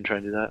sense. I can see him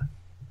trying to do that.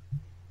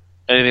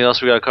 Anything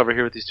else we got to cover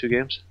here with these two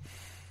games?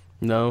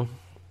 No.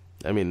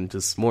 I mean,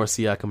 just more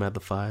Siakam at the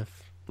 5,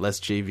 less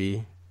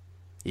JV.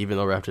 Even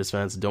though Raptors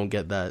fans don't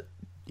get that,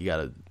 you got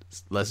to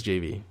less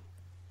JV.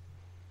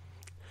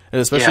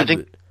 And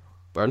especially...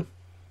 Pardon?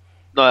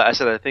 No, I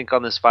said I think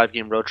on this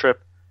 5-game road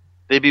trip,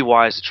 they'd be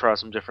wise to try out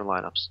some different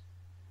lineups.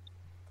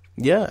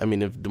 Yeah, I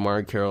mean, if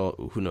DeMar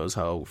Carroll, who knows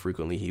how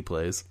frequently he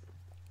plays.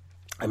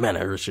 I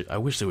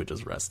wish they would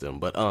just rest him.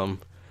 But,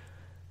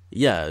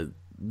 yeah,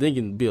 they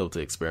can be able to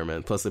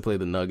experiment. Plus, they play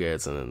the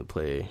Nuggets, and then they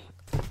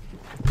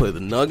play the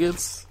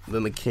Nuggets,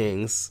 then the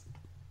Kings,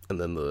 and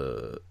then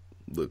the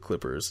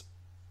Clippers,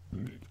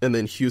 and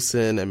then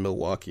Houston and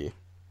Milwaukee.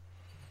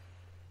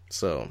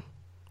 So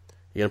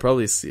you're gonna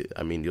probably see.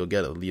 I mean, you'll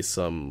get at least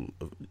some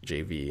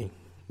JV,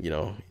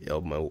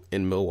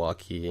 in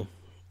Milwaukee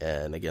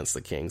and against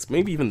the Kings.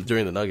 Maybe even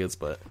during the Nuggets,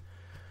 but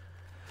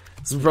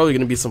there's probably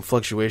going to be some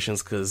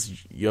fluctuations because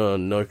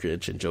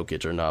Nurkic and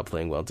Jokic are not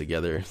playing well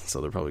together,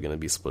 so they're probably going to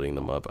be splitting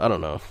them up. I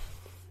don't know.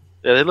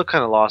 Yeah, they look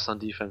kind of lost on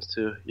defense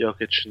too,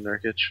 Jokic and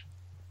Nurkic.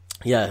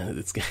 Yeah,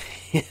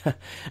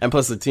 and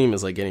plus the team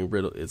is like getting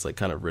riddled. It's like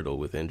kind of riddled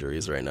with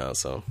injuries right now.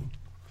 So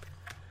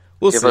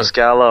we'll give us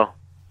Gallo.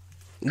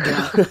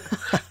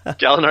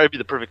 Gallinari would be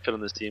the perfect fit on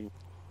this team.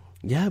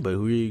 Yeah, but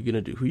who are you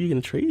gonna do? Who are you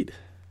gonna trade?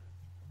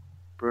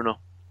 Bruno.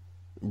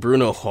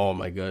 Oh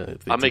my god!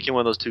 I'm making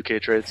one of those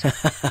 2K trades.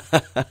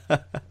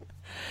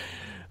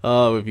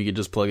 Oh, if you could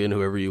just plug in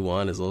whoever you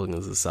want as long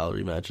as the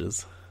salary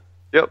matches.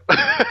 Yep.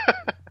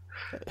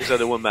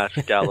 Except it won't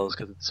match Gallows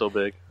because it's so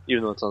big,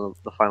 even though it's on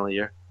the final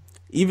year.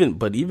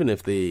 Even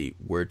if they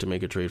were to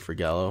make a trade for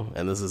Gallo,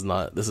 and this is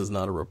not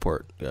a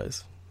report,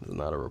 guys. This is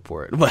not a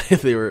report. But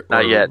if they were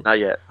not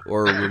yet,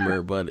 or a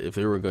rumor, but if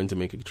they were going to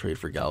make a trade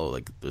for Gallo,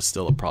 like there's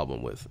still a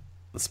problem with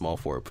the small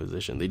forward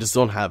position. They just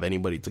don't have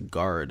anybody to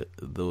guard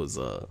those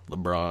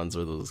LeBrons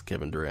or those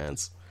Kevin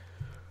Durants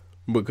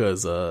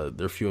because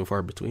they're few and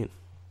far between.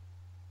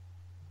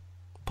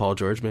 Paul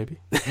George, maybe.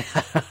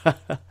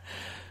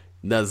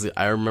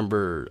 I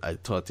remember I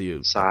talked to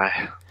you.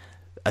 Sigh.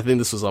 I think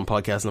this was on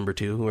podcast number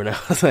 2 where now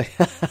I was like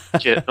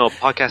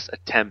podcast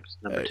attempt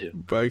number 2.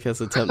 Podcast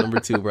attempt number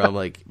 2 where I'm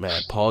like,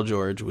 man, Paul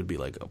George would be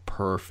like a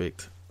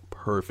perfect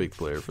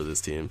player for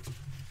this team.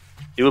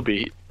 He would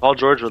be. Paul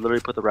George would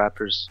literally put the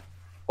Raptors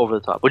over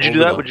the top. Would you do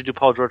that? Would you do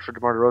Paul George for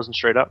DeMar DeRozan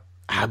straight up?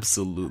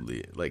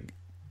 Absolutely. Like,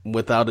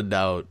 without a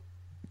doubt,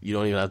 you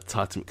don't even have to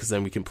talk to me because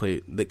then we can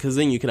play. Because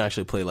then you can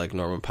actually play like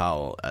Norman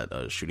Powell at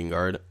a shooting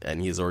guard,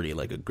 and he's already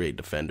like a great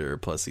defender.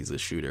 Plus, he's a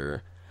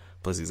shooter.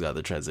 Plus, he's got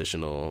the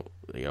transitional,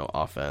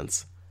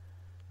 offense.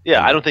 Yeah,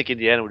 and I don't think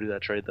Indiana would do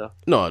that trade though.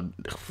 No,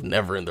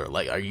 never in their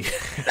life. Are you?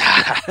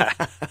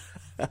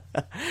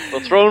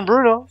 Well, throw in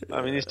Bruno.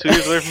 I mean, he's 2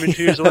 years away from being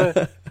 2 years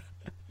away.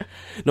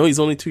 No, he's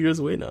only 2 years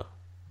away now.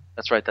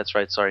 That's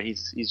right. Sorry,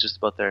 he's just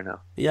about there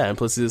now. Yeah, and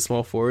plus he's a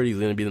small forward. He's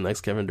going to be the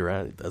next Kevin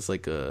Durant. That's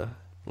like a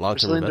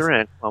long-term investment.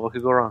 Durant. Well, what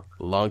could go wrong?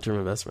 Long-term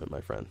investment,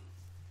 my friend.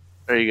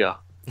 There you go.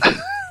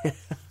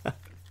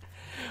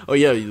 Oh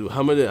yeah,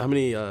 how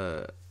many?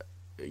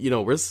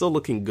 We're still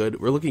looking good.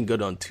 We're looking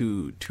good on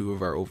two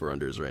of our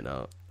over-unders right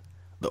now.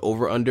 The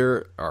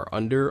over-under are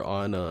under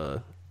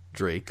on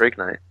Drake. Drake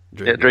night.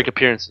 Drake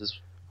appearances.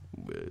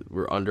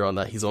 We're under on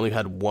that. He's only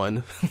had one,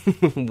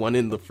 one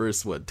in the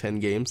first 10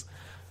 games.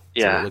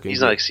 Yeah, so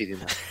he's not exceeding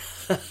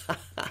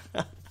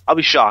that. I'll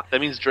be shocked.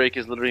 That means Drake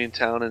is literally in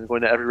town and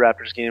going to every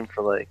Raptors game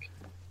for like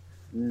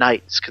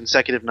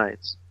consecutive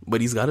nights.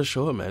 But he's got to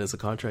show it, man. It's a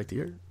contract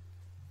year.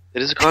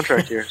 It is a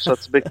contract year, so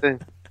that's a big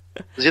thing.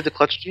 Does he have the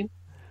clutch gene?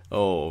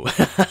 Oh.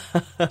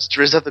 Does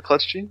Driz have the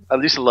clutch gene? I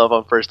used to love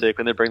on First Take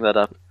when they bring that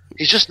up.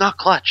 He's just not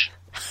clutch.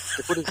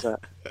 Like, what is that?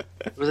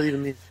 What does that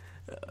even mean?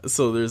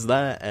 So there's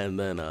that, and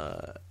then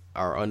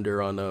our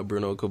under on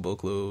Bruno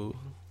Caboclo,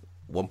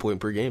 1 point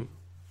per game.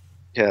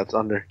 Yeah, it's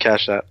under.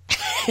 Cash that.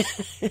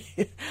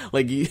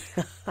 Like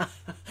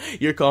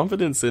your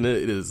confidence in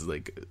it is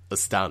like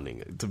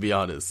astounding. To be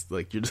honest,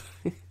 like you're.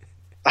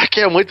 I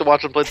can't wait to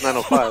watch him play the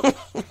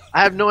 905.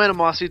 I have no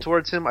animosity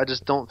towards him. I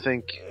just don't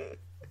think.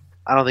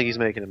 I don't think he's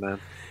making it, man.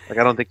 Like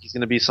I don't think he's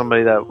going to be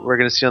somebody that we're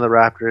going to see on the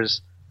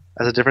Raptors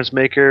as a difference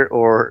maker,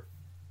 or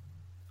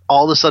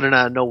all of a sudden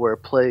out of nowhere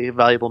play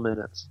valuable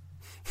minutes.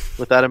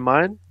 With that in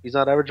mind, he's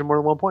not averaging more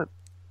than 1 point.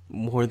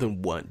 More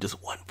than one,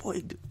 just 1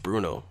 point,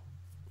 Bruno.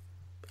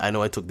 I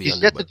know I took the he's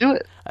under. Yet to do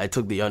it. I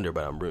took the under,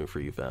 but I'm rooting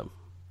for you, fam.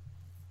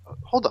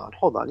 Hold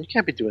on. You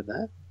can't be doing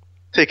that.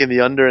 Taking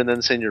the under and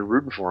then saying you're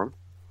rooting for him.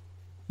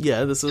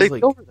 Yeah, this is Take like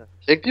the over then.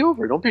 Take the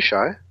over. Don't be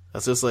shy.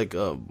 That's just like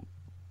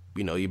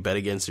you bet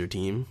against your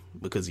team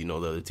because you know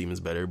the other team is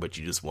better, but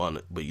you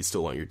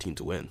still want your team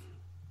to win.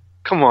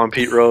 Come on,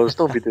 Pete Rose,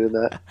 don't be doing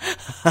that.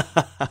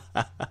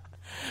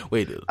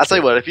 Wait, I'll tell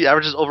you what. If he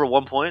averages over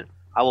 1 point,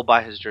 I will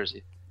buy his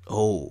jersey.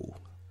 Oh,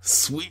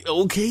 sweet.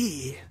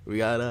 Okay, we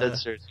got. Dead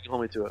serious. You can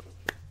hold me to it.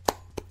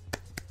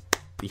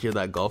 You hear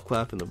that golf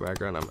clap in the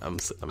background? I'm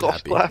golf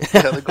happy. Clap?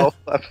 Yeah, the golf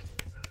clap.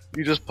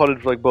 You just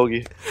putted for like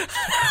bogey.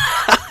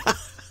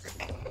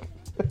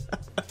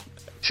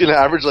 He's gonna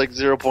average like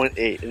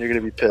 0.8, and you're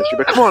gonna be pissed. You're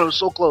like, "Come on, it was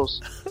so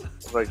close."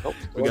 I'm like, nope.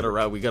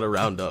 We gotta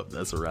round up.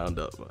 That's a round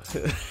up.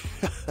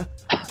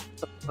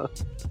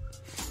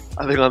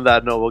 I think on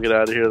that note, we'll get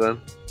out of here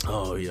then.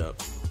 Oh yeah.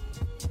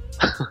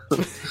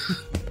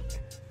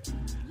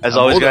 As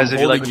always, guys, if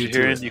you like what you're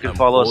hearing, you can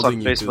follow us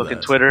on Facebook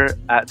and Twitter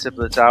at Tip of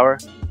the Tower.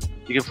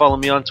 You can follow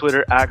me on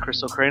Twitter at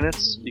Crystal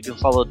Kranitz. You can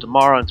follow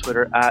Damar on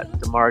Twitter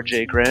at Damar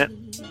J. Grant.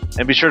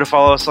 And be sure to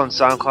follow us on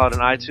SoundCloud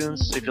and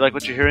iTunes. If you like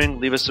what you're hearing,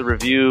 leave us a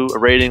review, a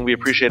rating. We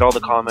appreciate all the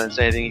comments,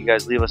 anything you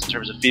guys leave us in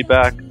terms of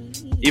feedback.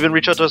 Even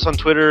reach out to us on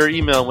Twitter or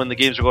email when the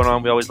games are going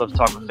on. We always love to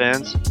talk with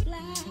fans.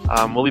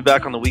 We'll be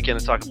back on the weekend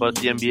to talk about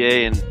the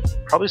NBA and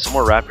probably some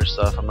more Raptors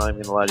stuff. I'm not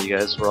even going to lie to you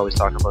guys. We're always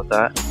talking about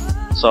that.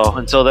 So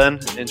until then,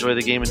 enjoy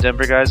the game in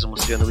Denver, guys, and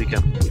we'll see you on the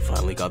weekend. We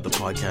finally got the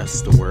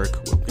podcast to work.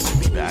 We're going to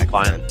be back.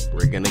 Fine. Man.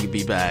 We're going to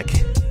be back.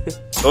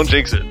 Don't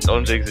jinx it.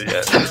 Don't jinx it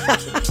yet.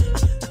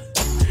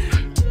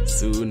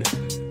 Soon.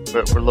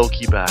 We're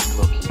low-key back.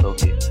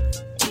 Low-key.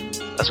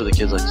 That's what the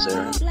kids like to say,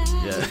 right?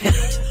 Yeah.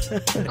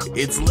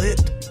 It's lit.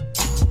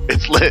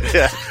 It's lit,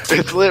 yeah.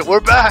 It's lit. We're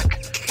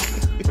back.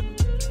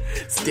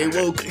 Stay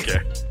woke. Take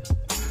care.